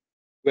you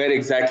where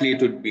exactly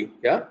it would be.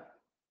 Yeah.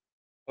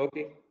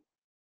 Okay.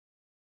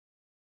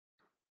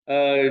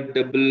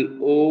 Double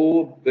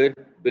O bit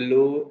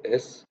below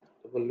S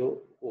double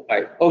O O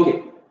I.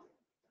 Okay.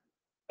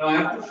 Now I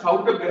have to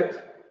shout a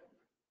bit.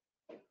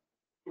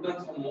 Put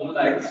on some more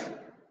lights.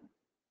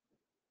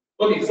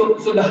 Okay,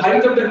 so the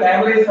height of the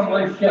camera is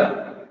somewhere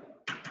here,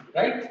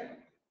 right?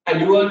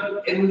 And you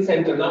are in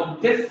center. Now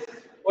this,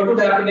 what would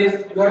happen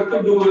is you have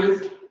to do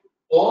is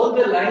all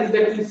the lines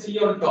that you see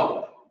on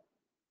top,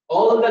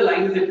 all the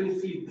lines that you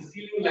see, the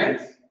ceiling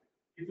lines,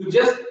 if you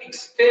just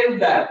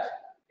extend that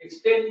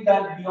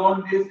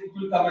beyond this, it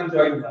will come and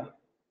join here.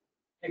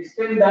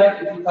 Extend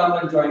that, it will come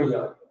and join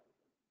here.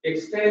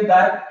 Extend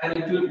that, and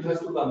it has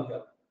to come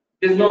here.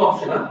 There's no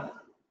option, huh?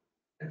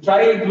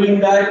 Try doing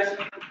that.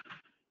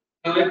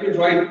 Now let me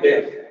draw it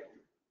there.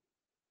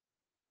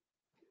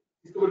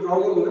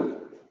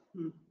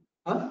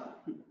 Huh?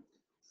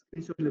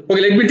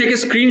 Okay, let me take a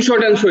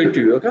screenshot and show it to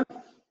you. Okay.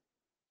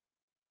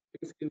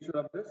 Take a screenshot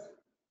of this.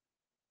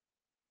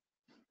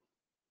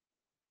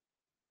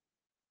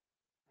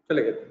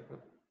 चलेगा.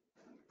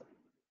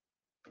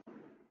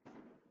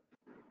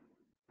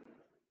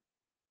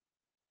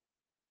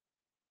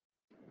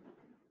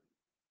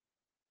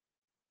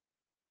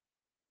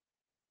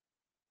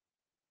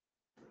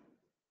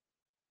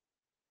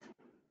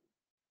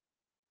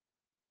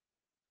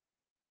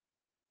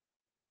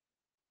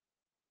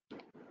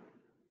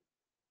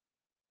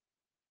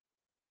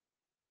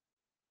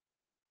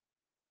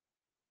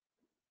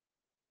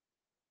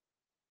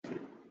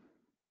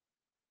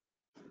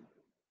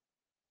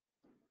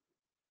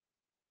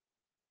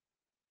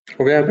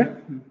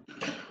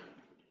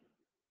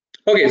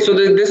 Okay, so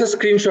this is a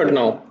screenshot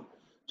now.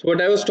 So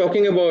what I was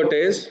talking about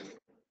is,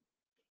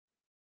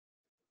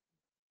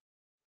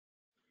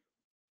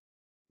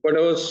 what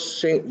I was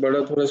saying, बड़ा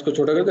थोड़ा इसको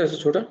छोटा करते ऐसे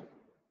छोटा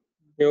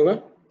नहीं होगा,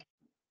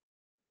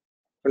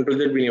 Ctrl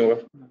Z भी नहीं होगा.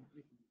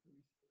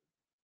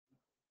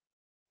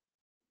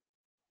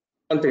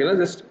 One thing,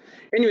 just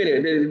anyway,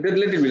 let it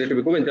be.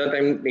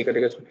 Time नहीं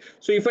करेगा.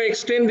 So if I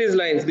extend these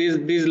lines,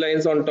 these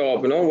lines on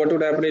top, what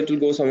would happen? It will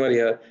go somewhere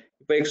here.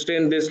 If I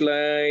extend this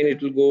line,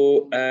 it will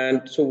go,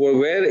 and so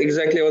where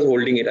exactly I was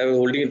holding it? I was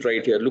holding it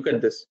right here. Look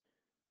at this.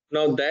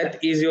 Now that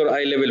is your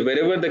eye level.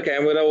 Wherever the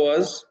camera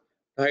was,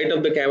 height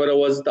of the camera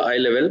was the eye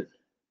level.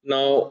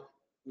 Now,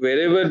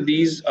 wherever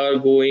these are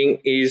going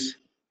is,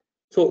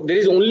 so there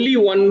is only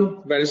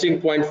one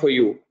vanishing point for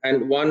you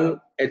and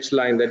one H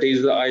line, that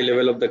is the eye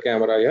level of the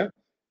camera. Yeah,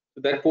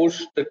 so that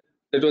post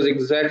that was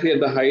exactly at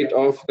the height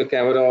of the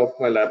camera of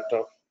my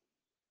laptop.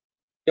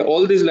 Yeah,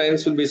 all these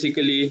lines will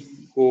basically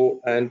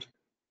go and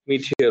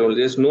meet here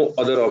only. There's no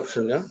other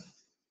option. Yeah,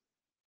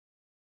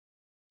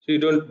 so you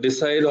don't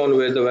decide on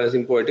where the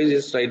vanishing point is.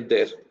 It's right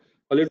there.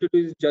 All you have to do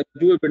is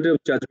do a bit of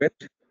judgment,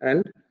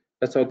 and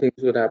that's how things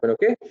would happen.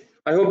 Okay,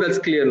 I hope that's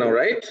clear now,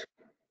 right?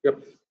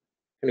 Yep.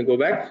 Can you go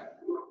back?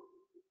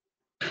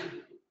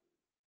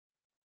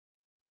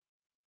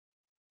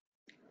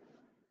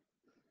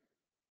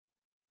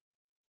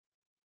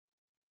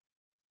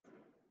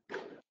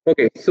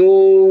 Okay,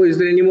 so is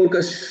there any more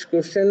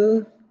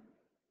question?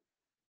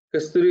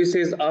 Kasturi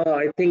says,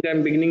 I think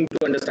I'm beginning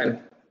to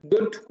understand.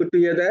 Good to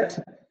hear that.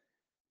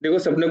 देखो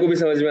सपने को भी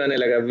समझ में आने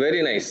लगा.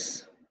 Very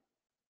nice.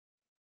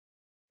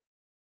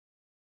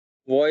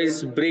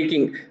 Voice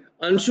breaking.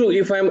 Anshu,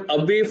 if I'm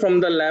away from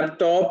the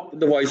laptop,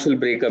 the voice will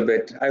break a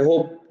bit. I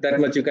hope that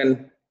much you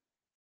can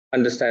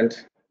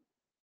understand.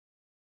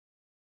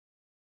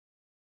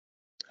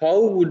 How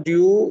would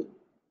you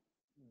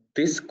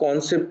this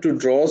concept to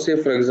draw, say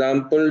for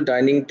example,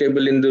 dining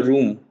table in the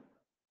room?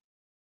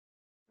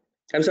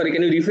 I'm sorry,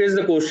 can you rephrase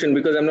the question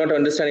because I'm not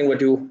understanding what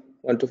you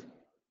want to.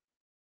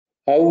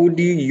 How would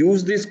you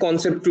use this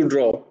concept to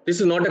draw? This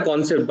is not a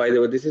concept, by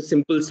the way. This is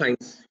simple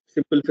science,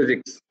 simple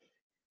physics.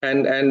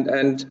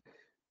 And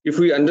if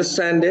we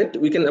understand it,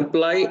 we can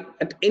apply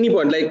at any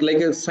point,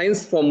 like a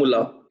science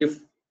formula. If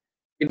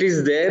it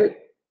is there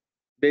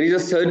is a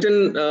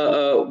certain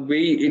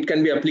way it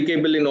can be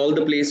applicable in all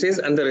the places,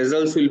 and the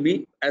results will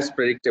be as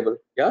predictable.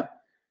 Yeah.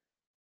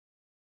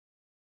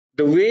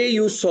 The way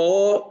you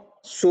saw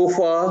so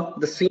far,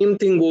 the same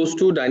thing goes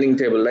to dining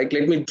table. Like,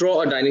 let me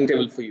draw a dining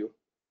table for you.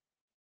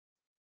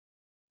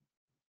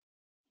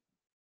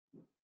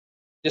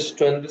 Just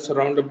turn this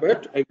around a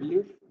bit. I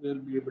believe we'll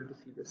be able to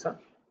see this. Huh?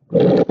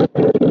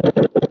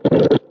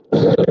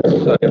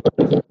 Sorry.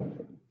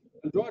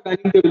 I'll draw a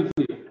dining table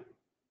for you.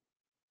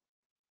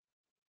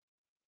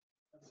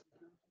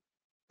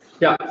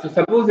 Yeah, so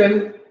suppose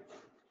then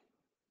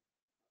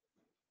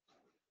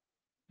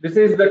this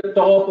is the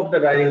top of the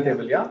dining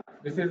table. Yeah,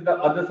 this is the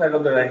other side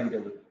of the dining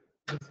table.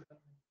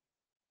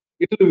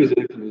 It will be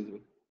visible. It will be visible.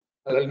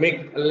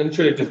 I'll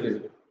ensure it is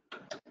visible.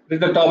 This is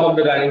the top of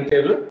the dining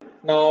table.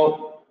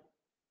 Now,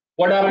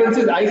 what happens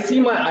is I see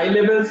my eye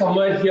level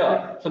somewhere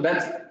here. So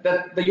that's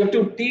you have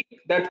to take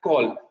that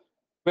call.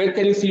 Where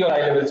can you see your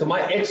eye level? So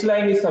my H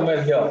line is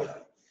somewhere here.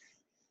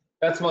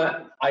 That's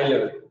my eye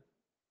level.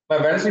 My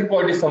vanishing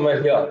point is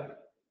somewhere here.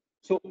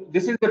 So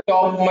this is the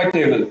top of my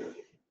table.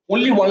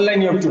 Only one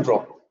line you have to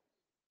draw.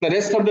 The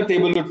rest of the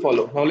table would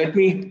follow. Now let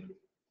me,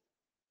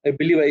 I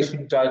believe I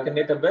should darken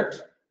it a bit.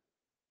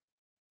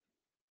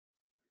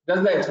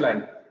 That's the H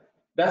line.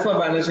 That's my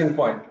vanishing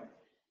point.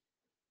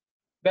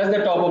 That's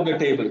the top of the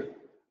table.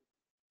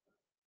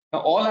 Now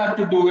all I have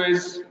to do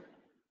is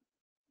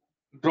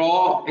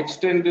draw,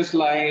 extend this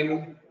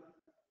line.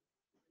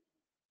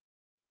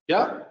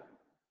 Yeah.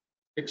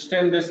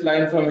 Extend this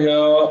line from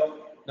here,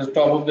 the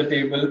top of the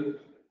table,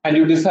 and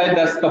you decide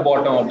that's the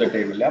bottom of the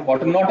table. Yeah.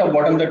 Bottom, not a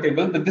bottom of the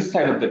table, but this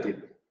side of the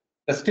table.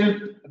 That's still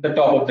the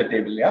top of the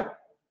table. Yeah.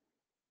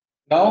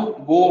 Now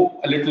go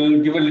a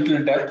little, give a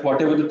little depth,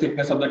 whatever the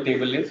thickness of the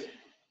table is,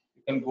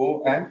 you can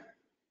go and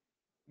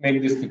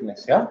make this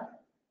thickness. Yeah.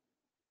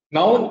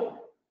 Now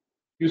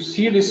you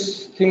see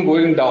this thing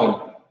going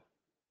down.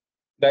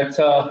 That's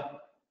a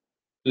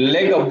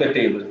leg of the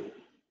table.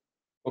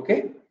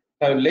 Okay.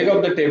 Now leg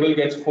of the table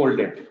gets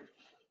folded.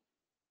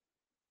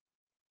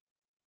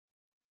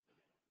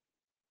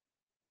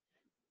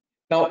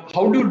 Now,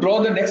 how do you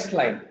draw the next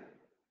line?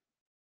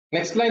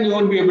 Next line you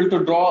won't be able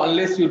to draw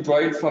unless you draw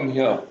it from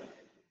here.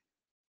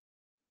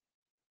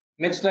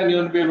 Next line you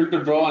won't be able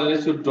to draw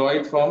unless you draw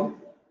it from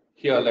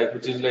here, like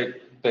which is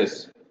like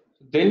this.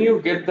 Then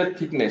you get the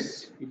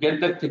thickness. You get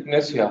the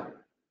thickness here.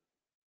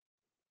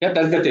 Yeah,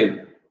 that's the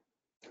tail.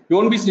 You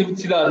won't be see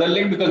the other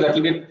leg because that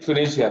will get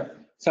finished here.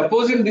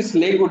 Supposing this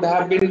leg would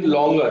have been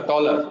longer,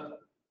 taller,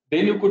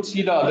 then you could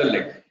see the other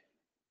leg.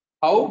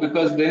 How?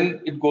 Because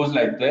then it goes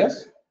like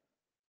this.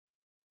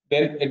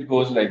 Then it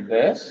goes like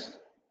this.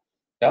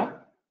 Yeah.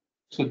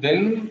 So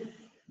then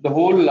the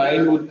whole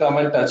line would come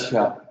and touch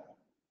here.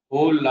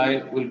 Whole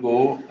line will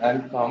go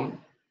and come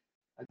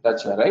and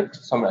touch here, right?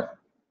 Somewhere.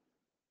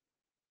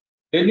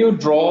 Then you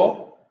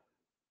draw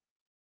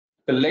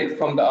the leg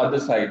from the other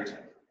side.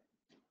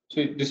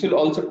 So this will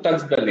also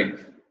touch the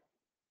leg.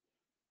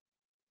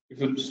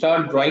 If you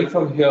start drawing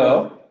from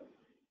here,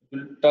 it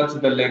will touch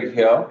the leg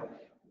here,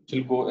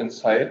 it will go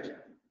inside.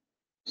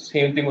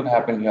 Same thing would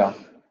happen here.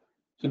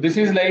 So this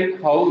is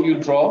like how you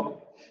draw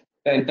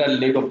the entire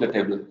leg of the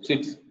table. So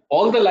it's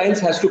all the lines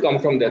has to come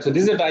from there. So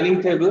this is a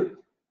dining table.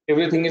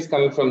 Everything is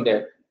coming from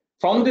there.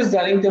 From this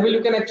dining table,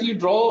 you can actually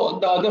draw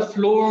the other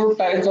floor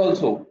tiles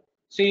also.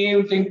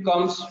 Same thing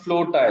comes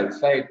floor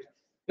tiles, right?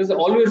 There's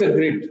always a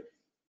grid.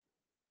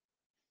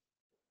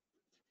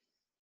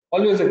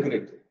 always a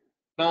grid.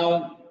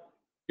 Now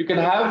you can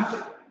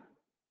have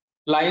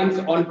lines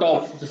on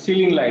top, the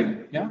ceiling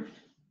line. Yeah,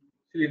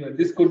 ceiling line.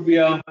 This could be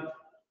a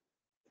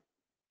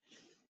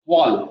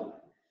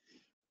wall.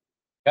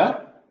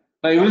 Yeah.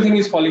 Now everything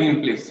is falling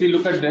in place. See,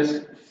 look at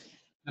this.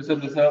 There's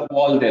a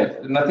wall there.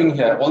 There's nothing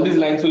here. All these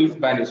lines will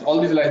vanish.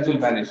 All these lines will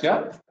vanish.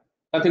 Yeah.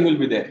 Nothing will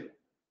be there.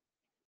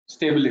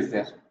 Stable is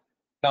there.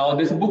 Now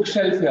there's a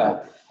bookshelf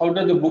here. How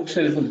does the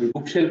bookshelf will be?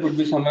 Bookshelf would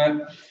be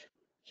somewhere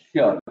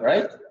here,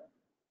 right?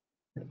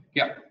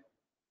 Yeah.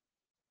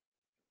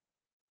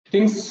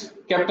 Things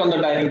kept on the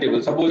dining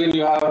table. Supposing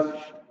you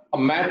have a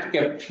mat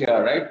kept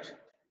here, right?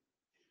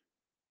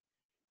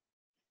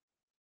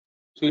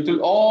 So it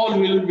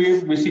will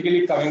be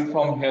basically coming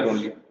from here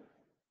only.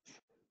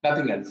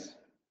 Nothing else.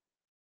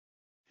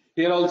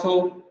 Here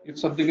also, if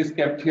something is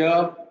kept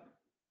here,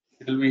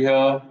 it will be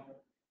here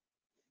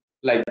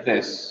like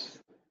this.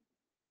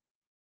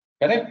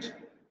 Correct?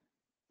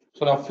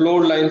 So now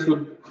floor lines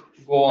would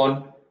go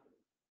on.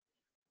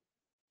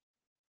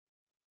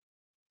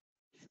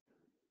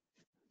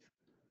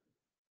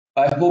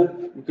 I hope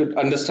you could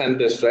understand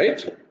this,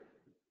 right?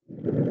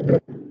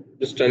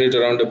 Just turn it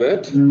around a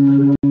bit.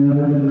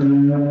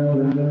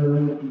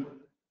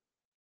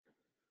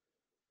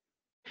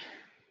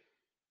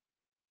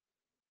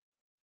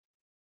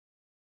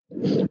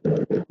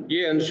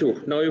 Yeah,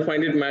 Anshu, now you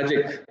find it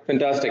magic.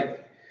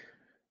 Fantastic.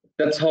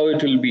 That's how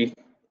it will be.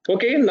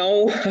 Okay,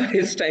 now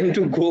it's time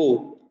to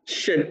go.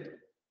 Shit,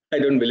 I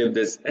don't believe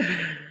this.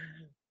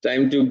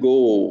 Time to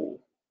go.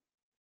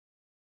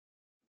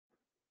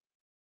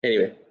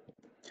 Anyway,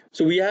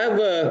 so we have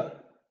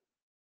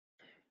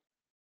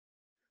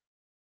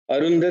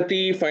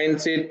Arundhati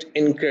finds it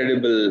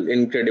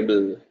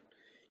incredible.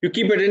 You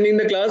keep attending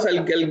the class,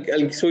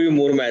 I'll show you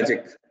more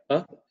magic.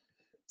 Huh?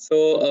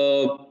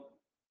 So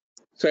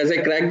as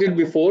I cracked it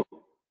before,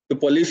 the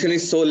pollution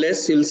is so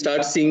less, you'll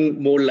start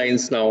seeing more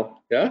lines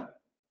now. Yeah.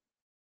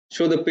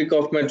 Show the pic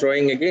of my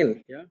drawing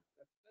again. Yeah.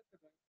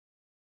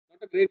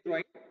 Not a great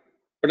drawing,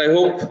 but I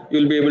hope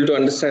you'll be able to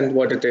understand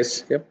what it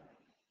is. Yeah.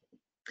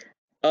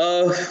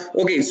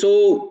 Okay,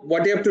 so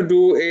what you have to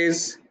do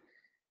is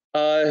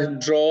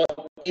draw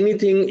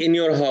anything in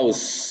your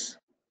house.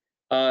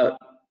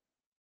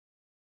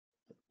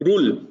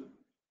 Rule: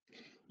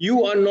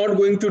 you are not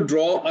going to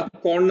draw a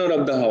corner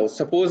of the house.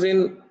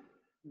 Supposing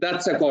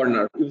that's a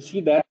corner. You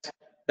see that?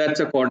 That's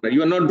a corner.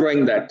 You are not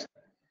drawing that.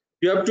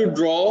 You have to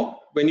draw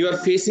when you are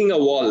facing a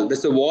wall.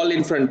 There's a wall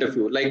in front of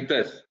you, like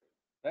this.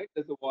 Right?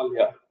 There's a wall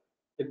here.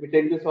 Let me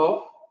take this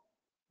off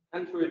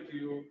and show it to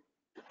you.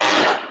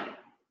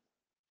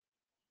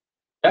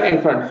 Yeah,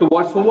 in front. So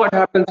what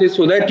happens is,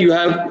 so that you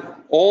have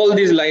all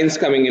these lines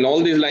coming in,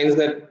 all these lines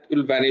that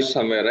will vanish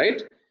somewhere,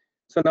 right?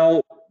 So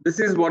now this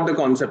is what the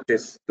concept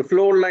is. The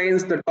floor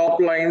lines, the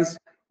top lines,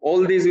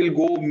 all these will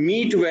go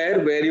meet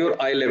where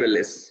your eye level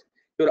is.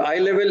 Your eye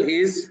level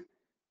is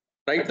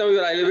right now.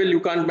 Your eye level you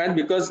can't match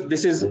because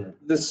this is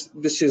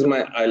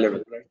my eye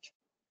level, right?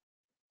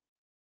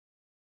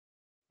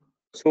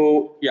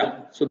 So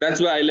yeah, so that's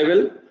why eye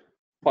level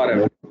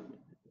forever.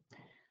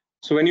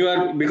 So when you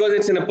are, because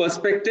it's in a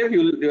perspective,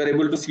 you are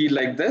able to see it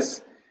like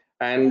this,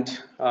 and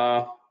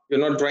you're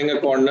not drawing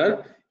a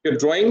corner. You're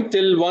drawing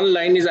till one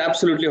line is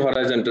absolutely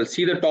horizontal.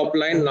 See the top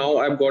line. Now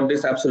I've got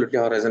this absolutely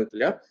horizontal.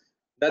 Yeah,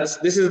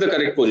 this is the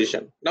correct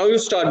position. Now you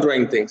start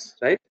drawing things,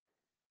 right?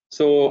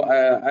 So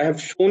I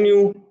have shown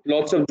you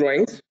lots of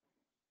drawings.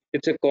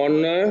 It's a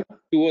corner,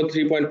 2 or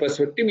 3 point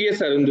perspective. Yes,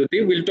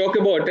 Arundhati, we'll talk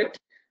about it.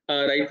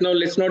 Right now,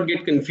 let's not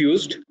get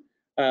confused.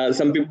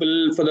 Some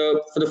people, for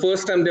the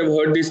first time, they've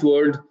heard this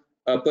word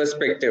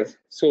perspective.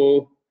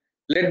 So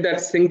let that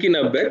sink in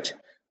a bit.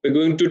 We're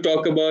going to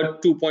talk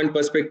about 2 point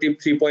perspective,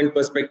 3 point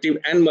perspective,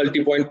 and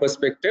multi-point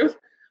perspective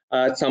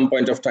at some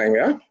point of time.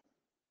 Yeah.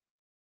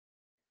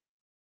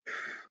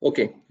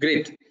 Okay,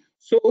 great.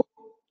 So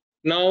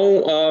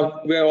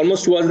now we are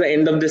almost towards the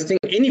end of this thing.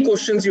 Any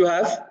questions you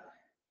have?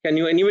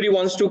 Anybody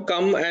wants to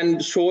come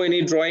and show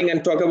any drawing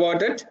and talk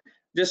about it?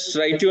 Just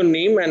write your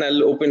name and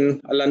I'll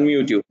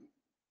unmute you.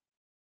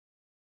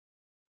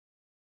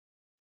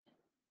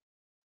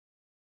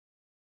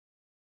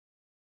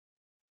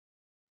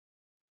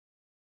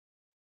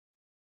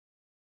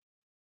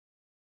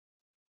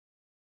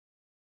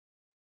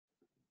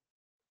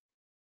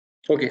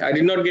 Okay, I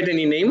did not get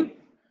any name.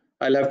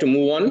 I'll have to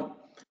move on.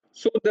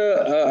 So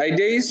the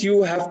idea is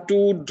you have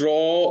to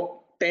draw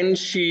 10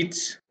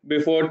 sheets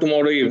before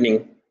tomorrow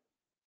evening.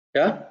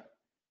 Yeah.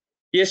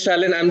 Yes,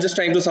 Shalin, I'm just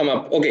trying to sum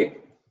up. Okay.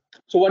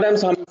 So what I'm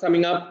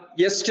summing up,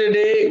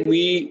 yesterday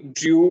we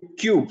drew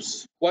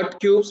cubes. What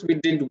cubes? We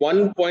did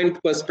 1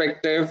 point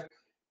perspective.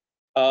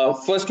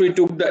 First we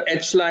took the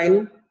H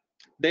line,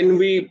 then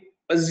we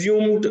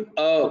assumed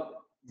a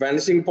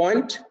vanishing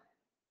point.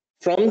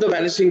 From the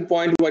vanishing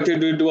point, what we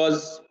did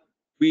was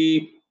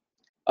we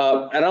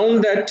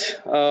around that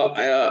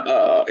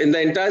in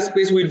the entire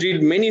space we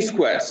did many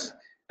squares,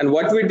 and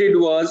what we did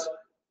was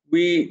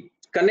we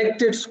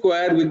connected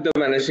square with the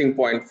vanishing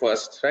point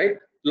first, right?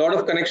 A lot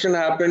of connection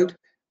happened.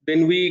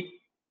 Then we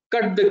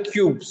cut the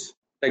cubes,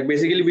 like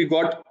basically we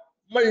got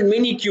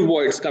many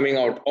cuboids coming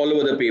out all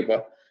over the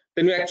paper.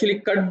 Then you actually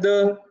cut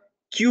the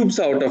cubes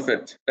out of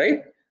it,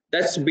 right?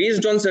 That's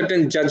based on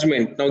certain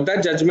judgment. Now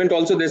that judgment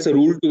also, there's a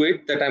rule to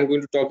it that I'm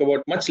going to talk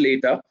about much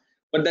later,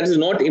 but that is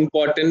not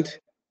important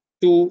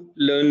to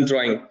learn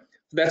drawing.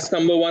 That's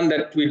number one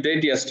that we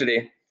did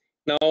yesterday.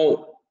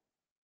 Now,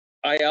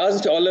 I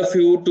asked all of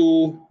you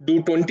to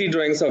do 20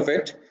 drawings of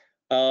it.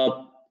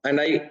 And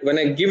when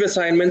I give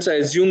assignments, I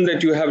assume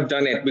that you have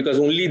done it, because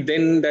only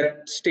then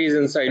that stays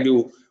inside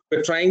you.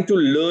 We're trying to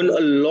learn a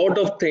lot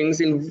of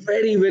things in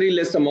very, very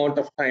less amount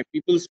of time.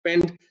 People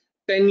spend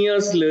 10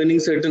 years learning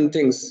certain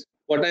things.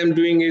 What I'm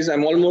doing is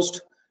I'm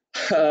almost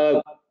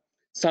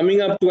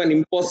summing up to an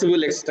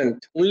impossible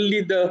extent.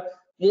 Only the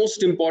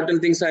most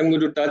important things I'm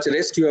going to touch.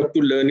 Rest you have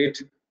to learn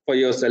it for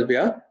yourself,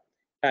 yeah?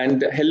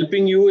 And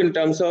helping you in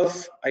terms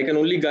of, I can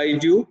only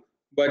guide you,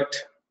 but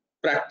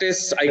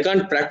practice, I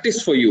can't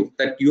practice for you,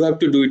 that you have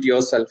to do it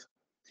yourself.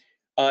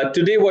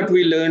 Today what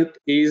we learned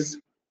is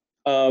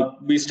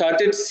we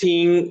started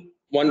seeing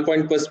 1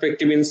 point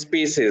perspective in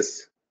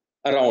spaces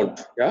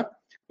around, yeah?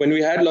 When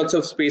we had lots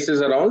of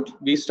spaces around,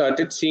 we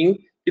started seeing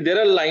there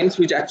are lines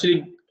which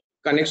actually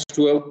connects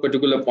to a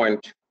particular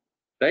point,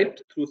 right?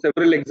 Through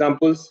several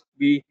examples,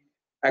 we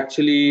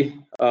actually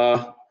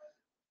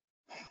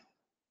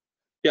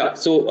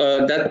so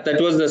that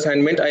was the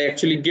assignment. I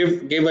actually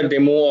gave a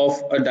demo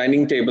of a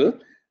dining table,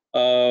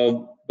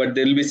 but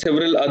there will be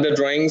several other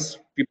drawings.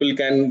 People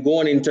can go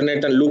on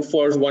internet and look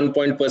for 1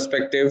 point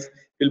perspective.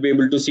 You'll be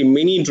able to see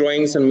many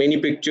drawings and many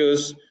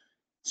pictures,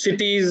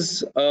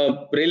 cities,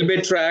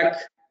 railway track,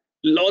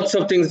 lots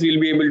of things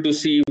you'll be able to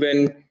see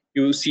when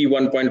you see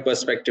 1 point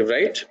perspective,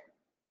 right?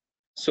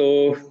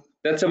 So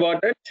that's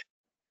about it.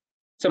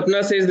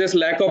 Sapna says there's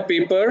lack of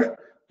paper.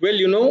 Well,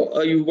 you know,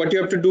 what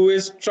you have to do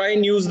is try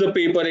and use the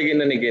paper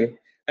again and again.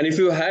 And if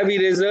you have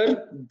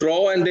eraser,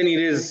 draw and then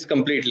erase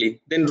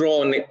completely. Then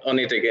draw on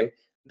it again.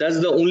 That's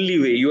the only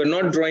way. You are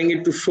not drawing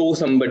it to show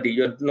somebody.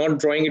 You're not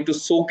drawing it to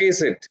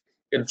showcase it.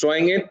 You're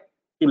drawing it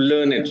to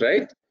learn it,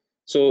 right?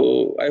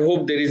 So I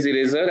hope there is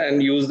eraser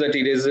and use that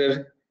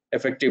eraser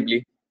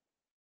effectively.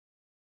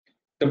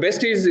 The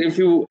best is if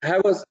you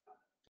have a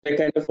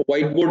kind of a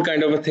whiteboard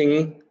kind of a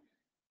thing,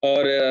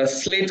 or a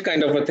slate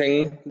kind of a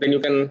thing, then you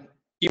can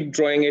keep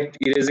drawing it,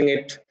 erasing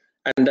it,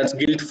 and that's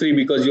guilt-free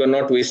because you are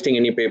not wasting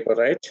any paper,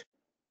 right?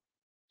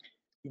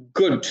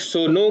 Good.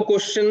 So no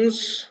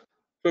questions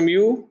from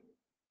you.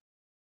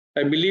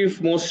 I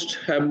believe most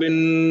have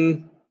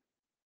been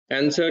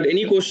answered.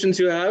 Any questions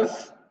you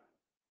have?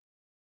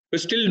 We're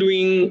still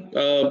doing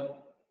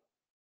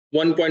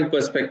 1 point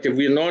perspective.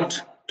 We're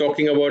not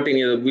talking about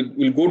any other.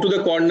 We'll go to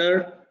the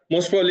corner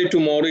most probably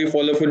tomorrow if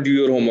all of you do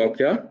your homework,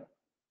 yeah?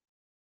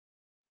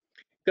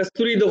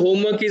 Kasturi, the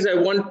homework is I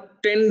want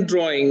 10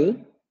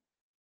 drawing.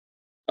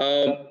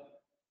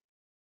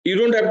 You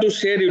don't have to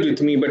share it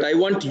with me, but I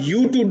want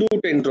you to do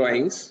 10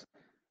 drawings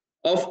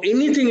of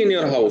anything in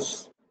your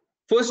house.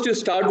 First, you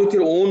start with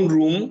your own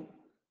room,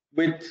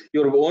 with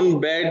your own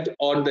bed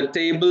or the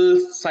table,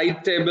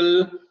 side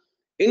table,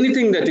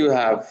 anything that you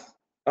have.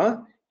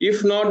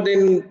 If not,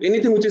 then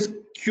anything which is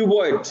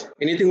cuboid,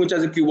 anything which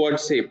has a cuboid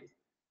shape,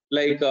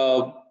 like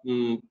a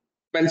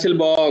pencil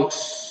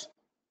box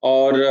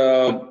or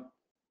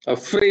a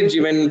fridge,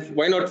 even.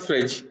 Why not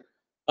fridge?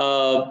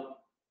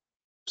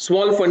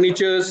 Small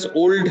furnitures,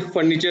 old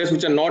furnitures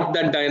which are not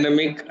that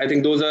dynamic. I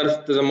think those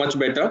are much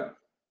better.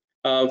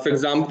 For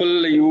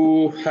example,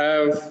 you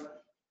have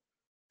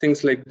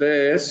things like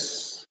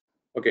this.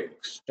 Okay,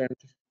 extend.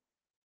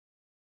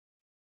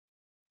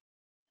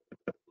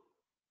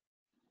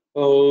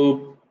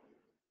 Oh,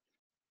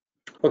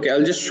 okay,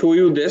 I'll just show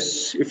you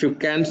this. If you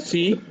can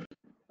see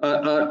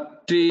a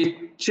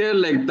chair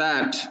like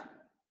that,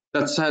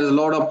 that has a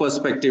lot of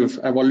perspective.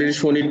 I've already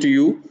shown it to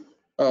you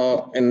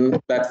in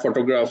that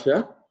photograph.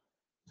 Yeah.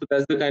 So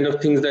that's the kind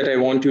of things that I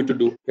want you to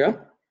do. Yeah.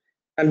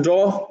 And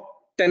draw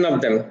 10 of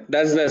them.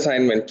 That's the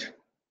assignment.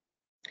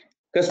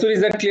 Kasturi,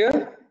 is that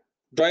clear?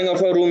 Drawing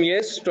of a room,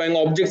 yes. Drawing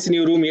objects in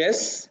your room,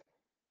 yes.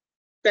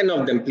 10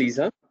 of them, please.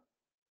 Huh?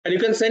 And you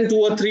can send 2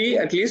 or 3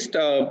 at least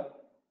through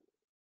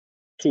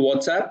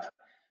WhatsApp.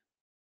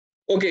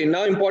 Okay,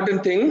 now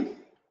important thing.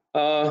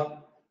 I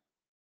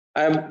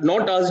have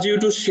not asked you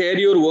to share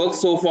your work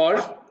so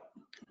far.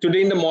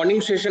 Today in the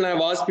morning session, I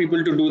have asked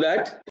people to do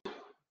that.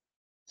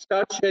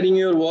 Start sharing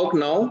your work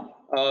now.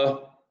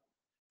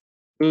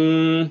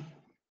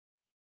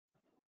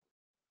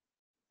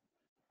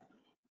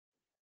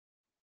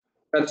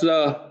 That's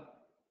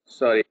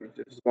sorry,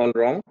 it's gone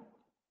wrong.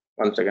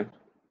 1 second.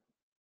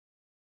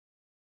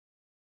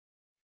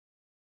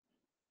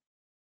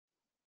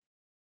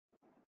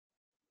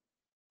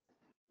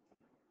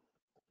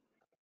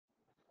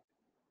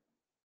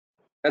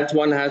 That's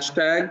one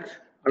hashtag.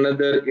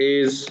 Another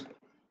is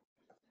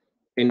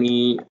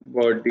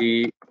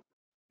anybody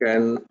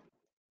can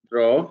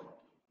draw.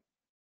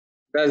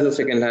 That's the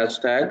second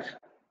hashtag.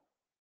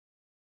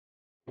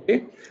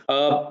 Okay.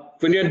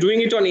 When you're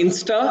doing it on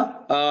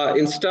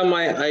Insta,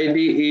 my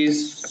ID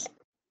is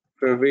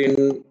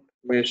Praveen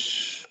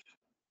Mish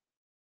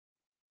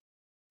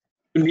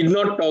You need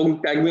not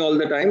tag me all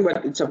the time,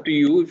 but it's up to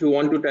you. If you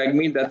want to tag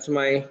me, that's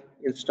my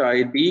Insta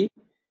ID.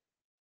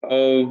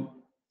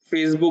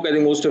 Facebook, I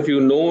think most of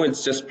you know,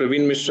 it's just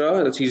Praveen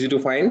Mishra. That's easy to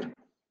find.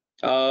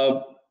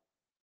 On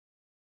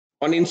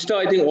Insta,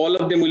 I think all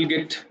of them will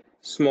get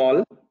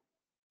small.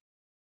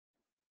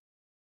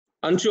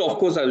 Anshu, of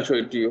course, I'll show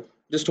it to you.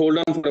 Just hold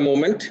on for a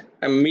moment.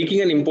 I'm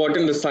making an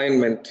important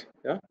assignment.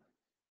 Yeah.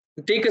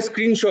 Take a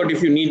screenshot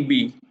if you need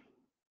be.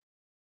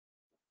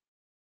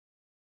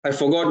 I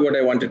forgot what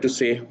I wanted to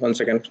say. 1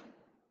 second.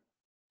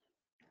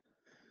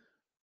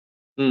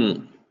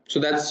 So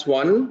that's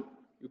one.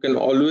 You can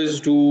always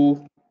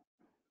do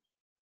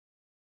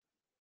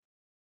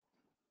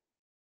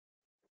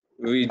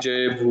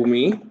Vijay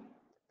Bhumi,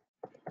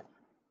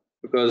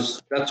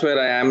 because that's where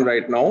I am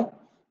right now.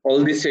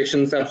 All these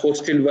sessions are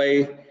hosted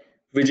by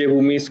Vijay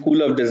Bhumi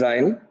School of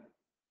Design.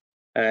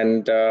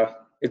 And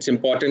it's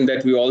important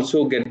that we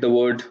also get the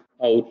word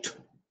out.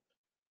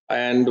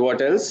 And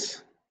what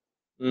else?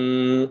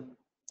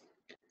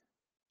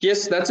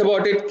 Yes, that's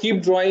about it.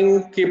 Keep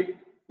drawing, keep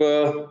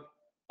drawing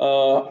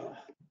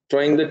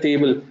the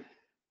table.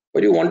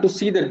 But you want to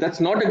see that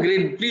that's not a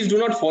great, please do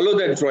not follow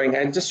that drawing.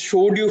 I just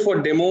showed you for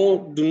demo.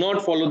 Do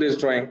not follow this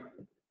drawing.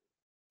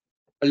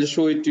 I'll just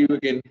show it to you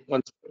again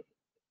once.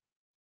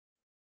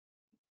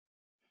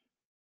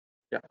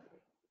 Yeah.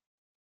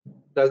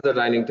 That's the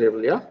dining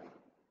table, yeah.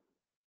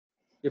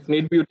 If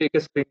need be, you take a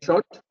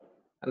screenshot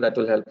and that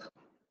will help.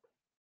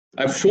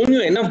 I've shown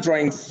you enough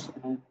drawings.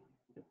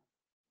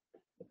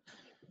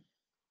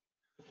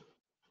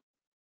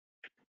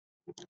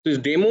 These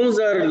demos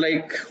are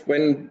like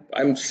when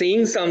I'm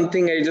saying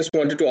something, I just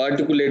wanted to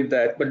articulate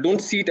that, but don't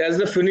see it as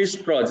the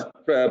finished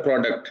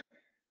product.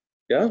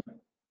 Yeah,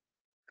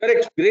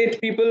 correct.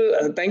 Great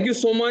people. Thank you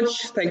so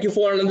much. Thank you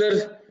for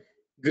another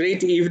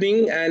great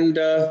evening. And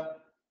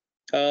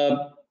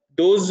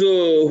those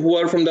who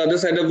are from the other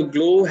side of the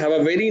globe, have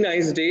a very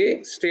nice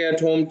day. Stay at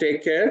home.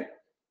 Take care.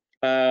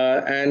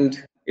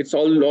 And it's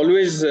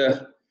always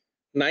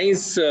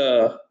nice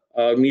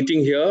meeting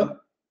here.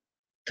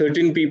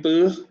 13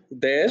 people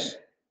there.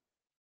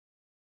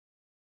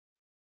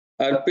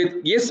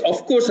 Arpit, yes,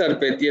 of course,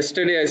 Arpit.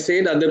 Yesterday I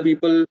said other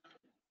people.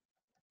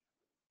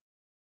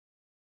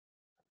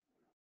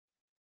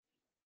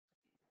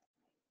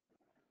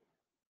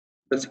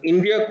 That's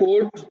India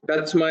code.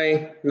 That's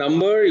my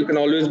number. You can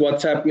always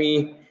WhatsApp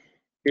me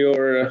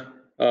your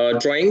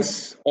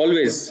drawings,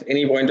 always,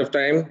 any point of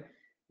time.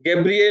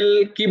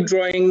 Gabriel, keep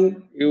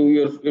drawing.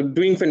 You're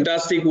doing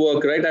fantastic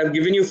work, right? I've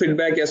given you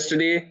feedback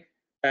yesterday,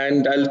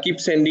 and I'll keep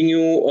sending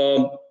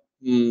you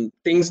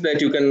things that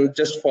you can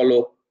just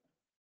follow.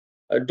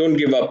 Don't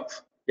give up.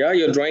 Yeah,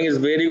 your drawing is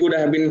very good.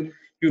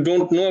 You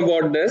don't know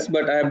about this,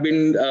 but I have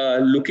been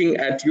looking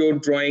at your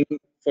drawing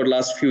for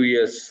last few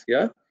years.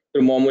 Yeah,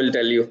 your mom will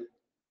tell you.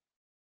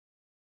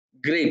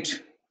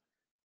 Great.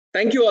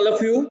 Thank you, all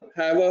of you.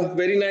 Have a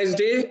very nice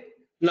day.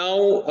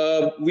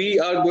 Now we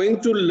are going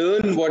to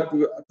learn what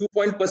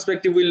 2-point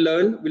perspective we'll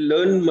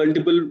learn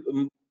multiple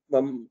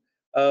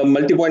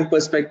multi-point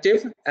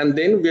perspective, and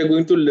then we are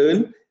going to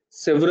learn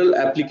several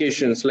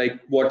applications like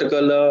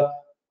watercolor,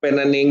 pen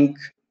and ink,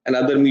 and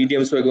other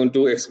mediums we're going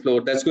to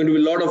explore. That's going to be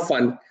a lot of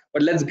fun,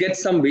 but let's get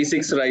some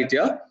basics right.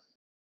 Yeah.